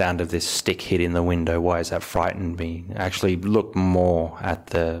sound of this stick hitting the window, why is that frightened me, actually look more at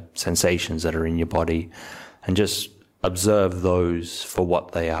the sensations that are in your body and just observe those for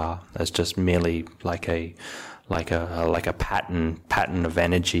what they are, as just merely like a pattern of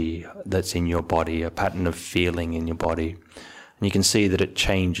energy that's in your body, a pattern of feeling in your body. And you can see that it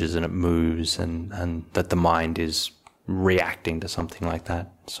changes and it moves, and that the mind is reacting to something like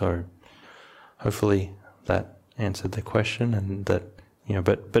that. So hopefully that answered the question, and that,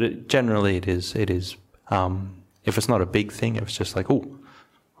 but generally it is, if it's not a big thing, if it's just like, oh,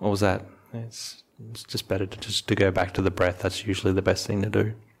 what was that? It's just better to go back to the breath. That's usually the best thing to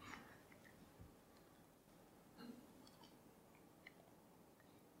do.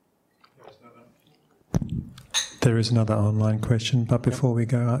 There is another online question, but before we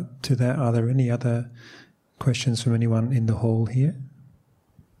go to that, are there any other questions from anyone in the hall here?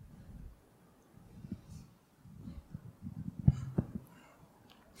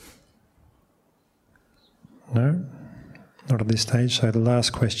 No? Not at this stage. So the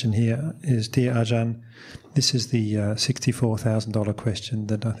last question here is, Dear Ajahn, this is the $64,000 question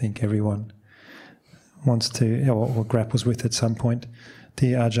that I think everyone wants to, or grapples with at some point.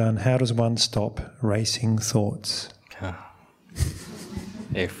 Dear Ajahn, how does one stop racing thoughts?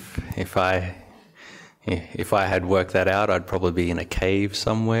 If I had worked that out, I'd probably be in a cave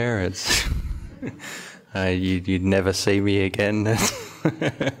somewhere. It's you'd never see me again.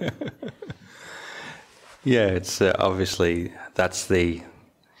 Yeah, it's obviously that's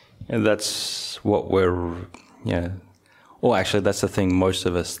what we're Well, actually, that's the thing most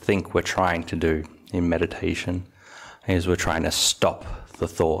of us think we're trying to do in meditation, is we're trying to stop the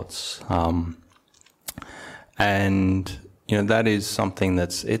thoughts, and that is something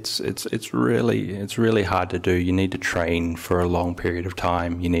that's it's really hard to do. You need to train for a long period of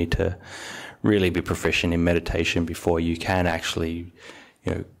time. You need to really be proficient in meditation before you can actually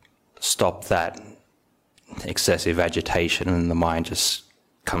stop that excessive agitation, and the mind just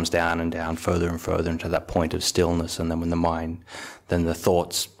comes down and down further and further into that point of stillness. And then then the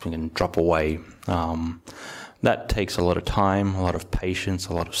thoughts can drop away. That takes a lot of time, a lot of patience,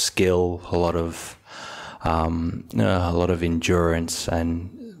 a lot of skill, a lot of endurance.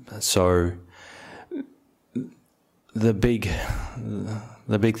 And so the big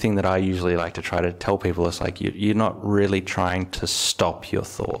thing that I usually like to try to tell people is like, you're not really trying to stop your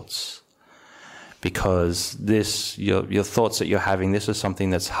thoughts, because your thoughts that you're having, this is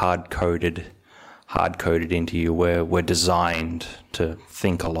something that's hard coded into you, where we're designed to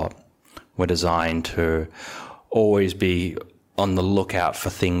think a lot. We're designed to always be on the lookout for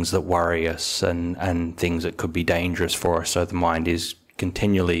things that worry us and things that could be dangerous for us. So the mind is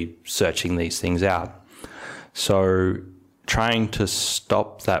continually searching these things out. So trying to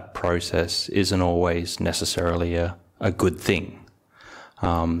stop that process isn't always necessarily a good thing.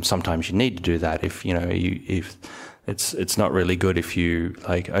 Sometimes you need to do that if it's not really good if you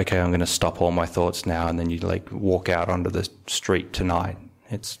like, okay, I'm going to stop all my thoughts now, and then you like walk out onto the street tonight.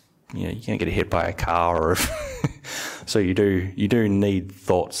 It's, you're going to get hit by a car, or so you do need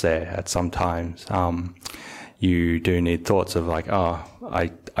thoughts there at some times. You do need thoughts of like, oh,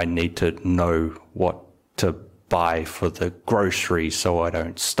 I need to know what to buy for the groceries so I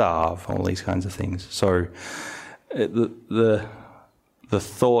don't starve, all these kinds of things. So the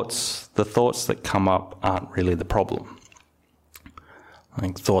thoughts that come up aren't really the problem. I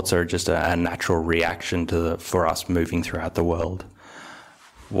think thoughts are just a natural reaction for us moving throughout the world.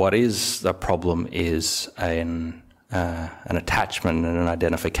 What is the problem is an attachment and an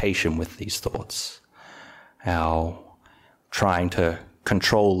identification with these thoughts. Our trying to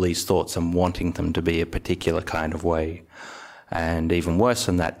control these thoughts and wanting them to be a particular kind of way. And even worse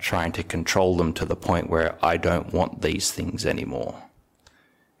than that, trying to control them to the point where I don't want these things anymore.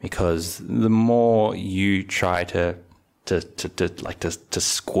 Because the more you try to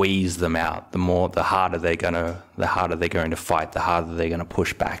squeeze them out, the harder they're going to fight, the harder they're going to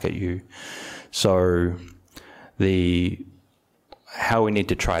push back at you. So how we need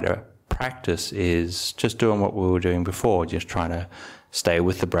to try to practice is just doing what we were doing before, just trying to stay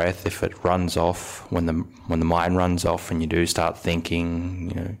with the breath. If it runs off, when the mind runs off and you do start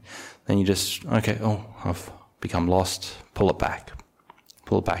thinking, then you just, okay, oh, I've become lost, pull it back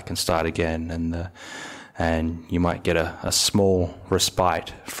and start again, and you might get a small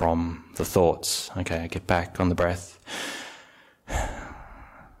respite from the thoughts. Okay, I get back on the breath.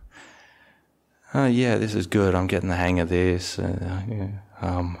 Oh yeah, this is good, I'm getting the hang of this.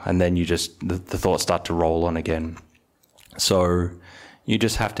 And then the thoughts start to roll on again. So you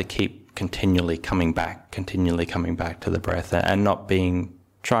just have to keep continually coming back to the breath, and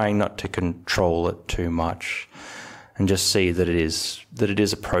trying not to control it too much, and just see that it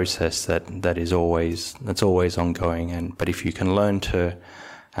is a process that's always ongoing. But if you can learn to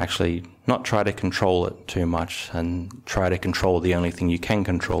actually not try to control it too much, and try to control the only thing you can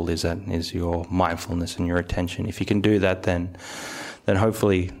control is your mindfulness and your attention. If you can do that, then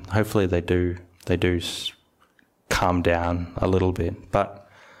hopefully they do calm down a little bit. But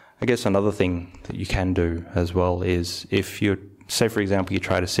I guess another thing that you can do as well is, if you say, for example, you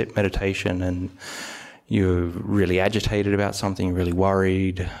try to sit meditation and you're really agitated about something, really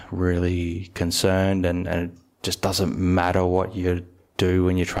worried, really concerned, and it just doesn't matter what you do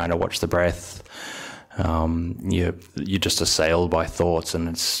when you're trying to watch the breath. You're just assailed by thoughts, and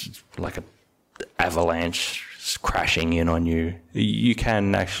it's like an avalanche crashing in on you. You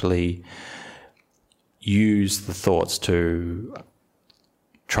can actually use the thoughts to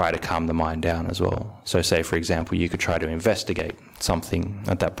try to calm the mind down as well. So say, for example, you could try to investigate something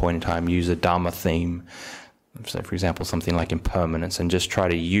at that point in time, use a Dharma theme, so for example, something like impermanence, and just try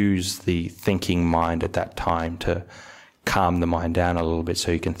to use the thinking mind at that time to calm the mind down a little bit,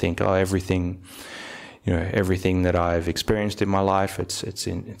 so you can think, oh, everything that I've experienced in my life, it's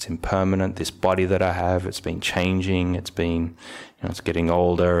impermanent. This body that I have, it's been changing. It's been, it's getting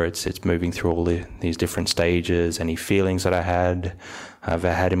older. It's moving through all these different stages. Any feelings that I've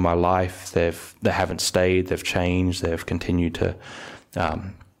had in my life, they haven't stayed. They've changed. They've continued to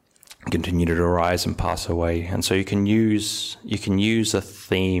arise and pass away. And so you can use a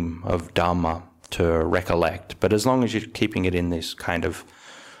theme of Dhamma to recollect, but as long as you're keeping it in this kind of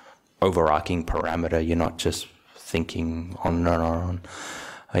overarching parameter, you're not just thinking on and on.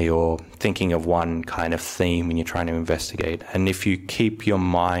 You're thinking of one kind of theme and you're trying to investigate. And if you keep your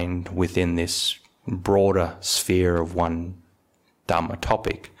mind within this broader sphere of one Dhamma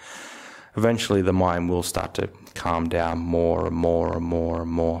topic, eventually the mind will start to calm down more and more and more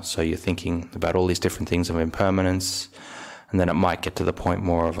and more. So you're thinking about all these different things of impermanence, and then it might get to the point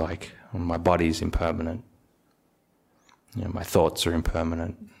more of like, my body's impermanent, my thoughts are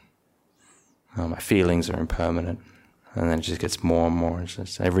impermanent, my feelings are impermanent, and then it just gets more and more. It's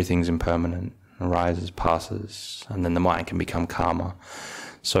just, everything's impermanent, arises, passes, and then the mind can become calmer.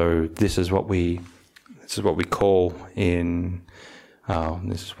 So this is what we call in.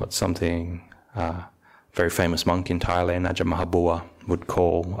 This is what something very famous monk in Thailand, Ajahn would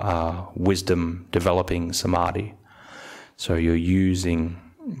call wisdom developing samadhi. So you're using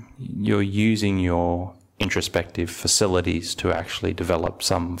your introspective facilities to actually develop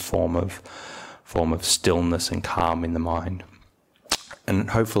some form of stillness and calm in the mind.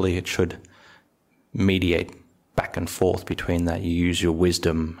 And hopefully it should mediate back and forth between that. You use your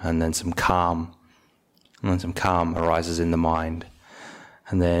wisdom, and then some calm arises in the mind.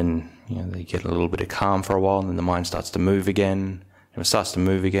 And then you get a little bit of calm for a while, and then the mind starts to move again. When it starts to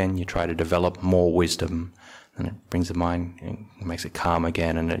move again, you try to develop more wisdom and it brings the mind, it makes it calm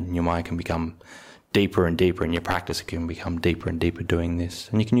again, and then your mind can become deeper and deeper, and your practice can become deeper and deeper doing this.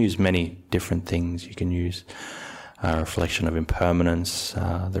 And you can use many different things. You can use reflection of impermanence,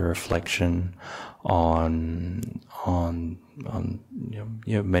 the reflection on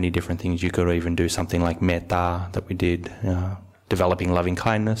many different things. You could even do something like metta that we did, developing loving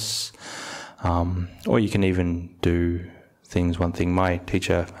kindness, or you can even do things. One thing my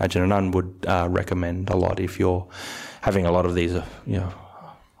teacher Ajahn would recommend a lot, if you're having a lot of these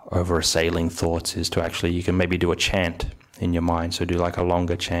over-assailing thoughts, is to actually, you can maybe do a chant in your mind. So do like a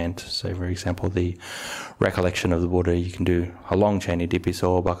longer chant. So for example, the recollection of the Buddha, you can do a long chant,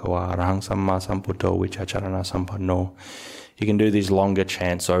 Itipiso Bhagava Arahang Samma Sambuddho Vichacharana Sampanno. You can do these longer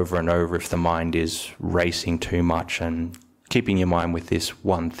chants over and over if the mind is racing too much, and keeping your mind with this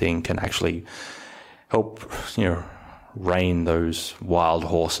one thing can actually help, rein those wild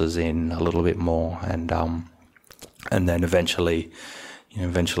horses in a little bit more. And then eventually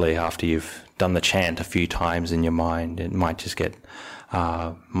after you've done the chant a few times in your mind, it might just get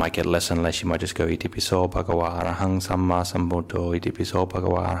less and less. You might just go Itipiso Bhagava Arahang Samma Sambuddho, Itipiso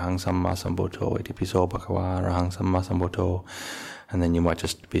Bhagava Arahang Samma Sambuddho, Itipiso Bhagava Arahang Samma Sambuddho, and then you might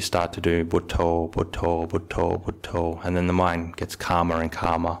just start to do Buddho, Buddho, Buddho, Buddho, and then the mind gets calmer and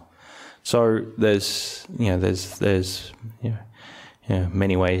calmer. So there's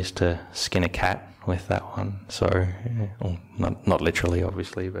many ways to skin a cat with that one. So, well, not literally,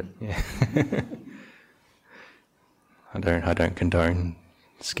 obviously, but yeah. I don't condone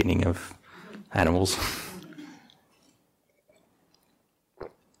skinning of animals.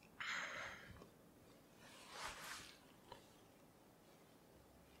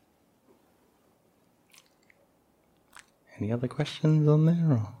 Any other questions on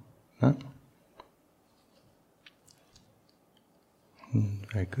there, or no?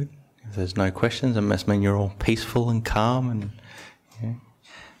 Very good. If there's no questions, it must mean you're all peaceful and calm, and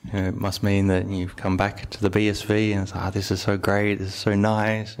it must mean that you've come back to the BSV and it's this is so great, this is so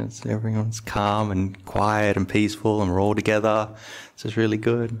nice, everyone's calm and quiet and peaceful, and we're all together. This is really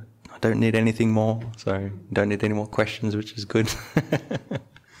good. I don't need anything more, so don't need any more questions, which is good.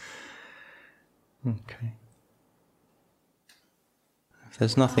 Okay. If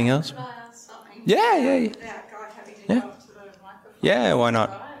there's nothing else. Could I ask something? Yeah. Without Guy having to go up to the microphone. Yeah, why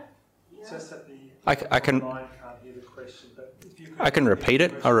not? Just that the I can online can't hear the question, but if you could I can repeat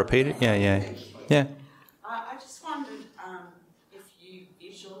it. I'll repeat it. Yeah. I just wondered if you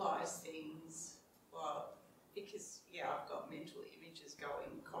visualise things, because I've got mental images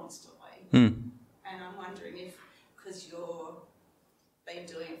going constantly, and I'm wondering if, because you've been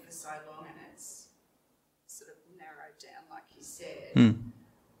doing it for so long and it's sort of narrowed down, like you said,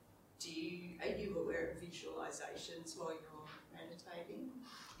 are you aware of visualisations while you're meditating?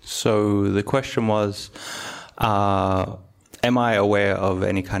 So the question was, am I aware of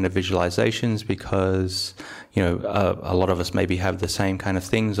any kind of visualizations? Because, a lot of us maybe have the same kind of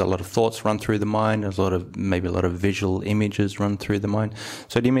things. A lot of thoughts run through the mind. There's a lot of visual images run through the mind.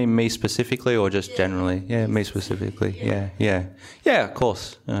 So do you mean me specifically, or just generally? Yeah, me specifically. Yeah. Of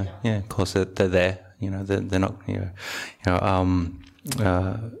course. Of course they're there. They're not.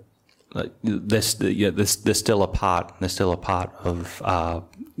 They're still a part. They're still a part of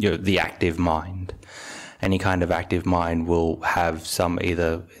the active mind. Any kind of active mind will have some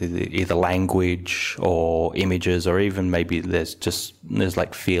either language or images, or even maybe there's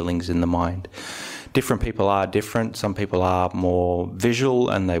like feelings in the mind. Different people are different. Some people are more visual,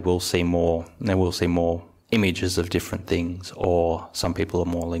 and they will see more images of different things, or some people are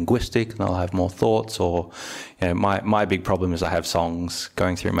more linguistic and they'll have more thoughts, or my big problem is I have songs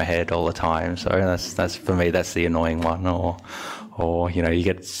going through my head all the time, so that's for me, that's the annoying one. Or you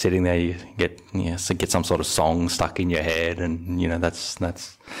get sitting there, you get some sort of song stuck in your head, and that's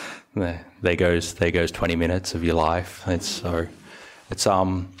there goes 20 minutes of your life.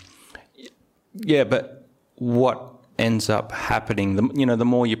 But what ends up happening, the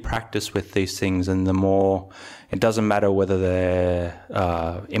more you practice with these things, and the more, it doesn't matter whether they're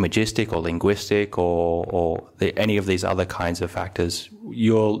imagistic or linguistic or any of these other kinds of factors,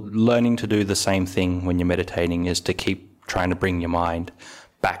 you're learning to do the same thing when you're meditating, is to keep trying to bring your mind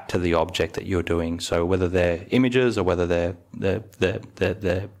back to the object that you're doing. So whether they're images or whether they're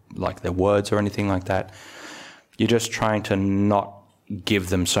like they're words or anything like that, you're just trying to not give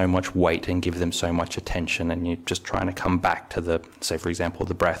them so much weight and give them so much attention, and you're just trying to come back to say for example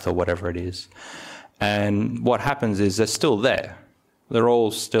the breath or whatever it is. And what happens is they're still there. They're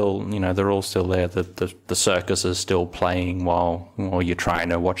all still there. The circus is still playing while you're trying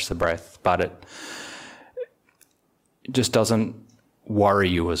to watch the breath, but it just doesn't worry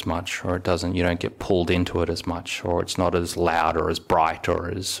you as much, or you don't get pulled into it as much, or it's not as loud or as bright or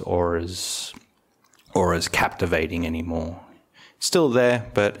as captivating anymore. It's still there,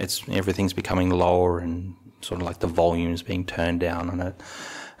 but everything's becoming lower and sort of like the volume's being turned down on it.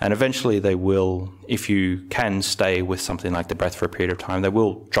 And eventually they will, if you can stay with something like the breath for a period of time, they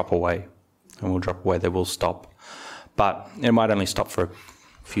will drop away. They will stop. But it might only stop for a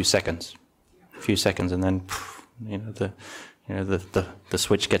few seconds, and then the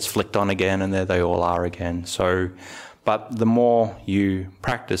switch gets flicked on again, and there they all are again. So, but the more you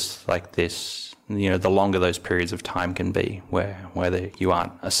practice like this, the longer those periods of time can be, where you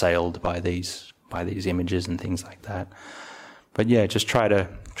aren't assailed by these images and things like that. But yeah, just try to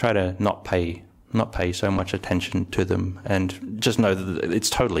not pay so much attention to them, and just know that it's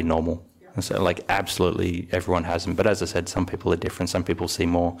totally normal. And so, like, absolutely everyone has them. But as I said, some people are different. Some people see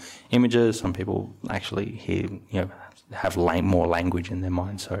more images. Some people actually hear, have more language in their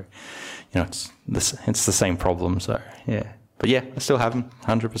mind. So, it's the same problem. So, yeah. But yeah, I still have them,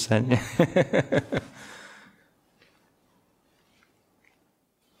 100%. Yeah.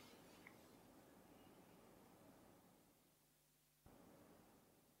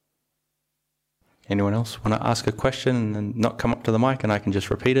 Anyone else want to ask a question and then not come up to the mic, and I can just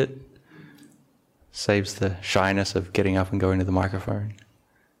repeat it? Saves the shyness of getting up and going to the microphone.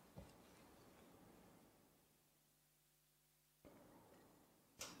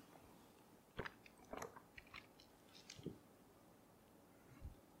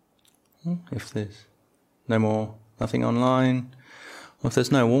 If there's nothing online, or if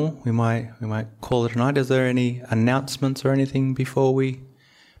there's no more, we might call it a night. Is there any announcements or anything before we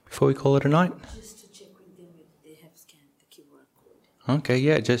call it a night? Just to check with them if they have scanned the QR code. Okay,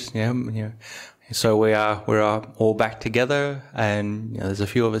 yeah. So we are all back together, and there's a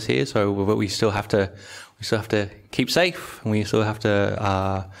few of us here. So, but we still have to keep safe, and we still have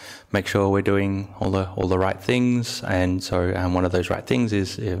to make sure we're doing all the right things. And so, one of those right things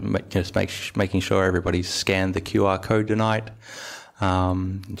is making sure everybody's scanned the QR code tonight,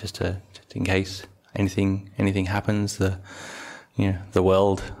 just in case anything happens. The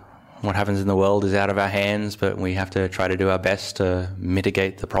world. What happens in the world is out of our hands, but we have to try to do our best to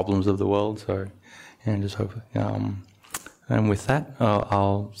mitigate the problems of the world. So, just hope. And with that,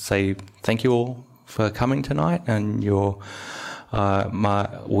 I'll say thank you all for coming tonight. And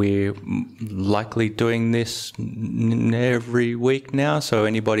we're likely doing this every week now. So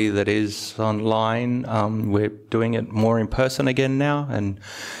anybody that is online, we're doing it more in person again now. And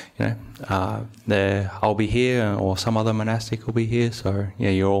I'll be here, or some other monastic will be here. So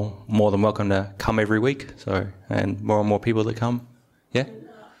yeah, you're all more than welcome to come every week. So, and more people that come. Yeah. And,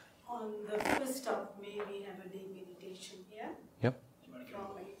 on the 1st of May, we have a day meditation here. Yep. From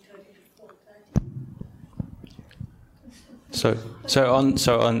 8:30 to 4:30. So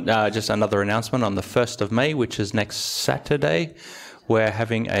on just another announcement, on the 1st of May, which is next Saturday, we're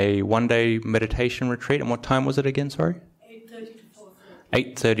having a one-day meditation retreat. And what time was it again? Sorry.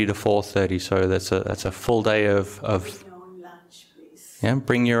 8:30 to 4:30. So that's a full day of. Bring your own lunch, please. Yeah,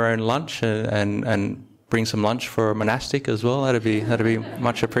 bring your own lunch, and bring some lunch for a monastic as well. That'd be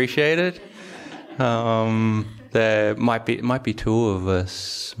much appreciated. There might be two of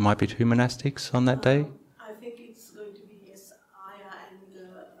us, might be two monastics on that day. I think it's going to be Aya and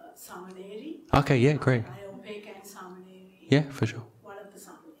Samaneri. Okay, yeah, great. Ayopek and Samaneri. Yeah, for sure. One of the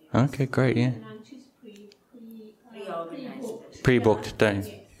Samaneri. Okay, great, yeah. Pre-organized. Pre-booked, don't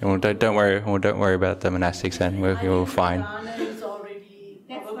worry about the monastics, and we're fine. Dana is already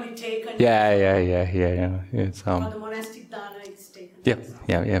probably taken. Yeah. It's For the monastic Dana, it's taken.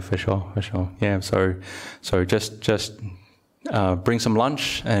 Yeah, for sure. Yeah, so just bring some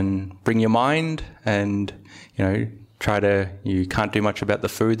lunch and bring your mind, and you can't do much about the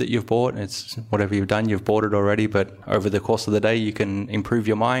food that you've bought. It's whatever you've done, you've bought it already, but over the course of the day you can improve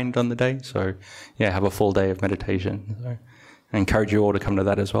your mind on the day. So yeah, have a full day of meditation. So I encourage you all to come to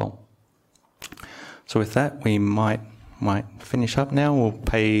that as well. So with that, we might finish up now. We'll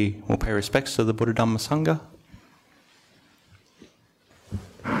pay respects to the Buddha Dhamma Sangha.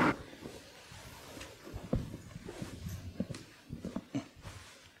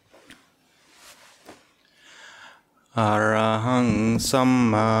 Arahang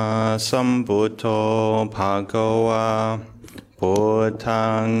Samma Sambuddho Bhagava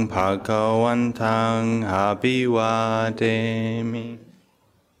Buddhang Bhagavantang Abhivademi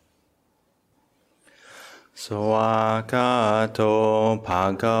Swagato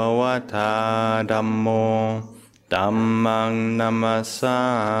Bhagavata Dhammo Dhammang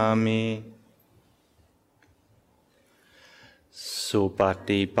Namasami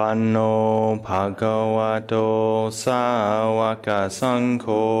Supatipanno bhagavato sāvaka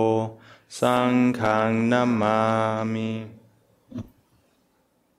saṅkho saṅghang namami.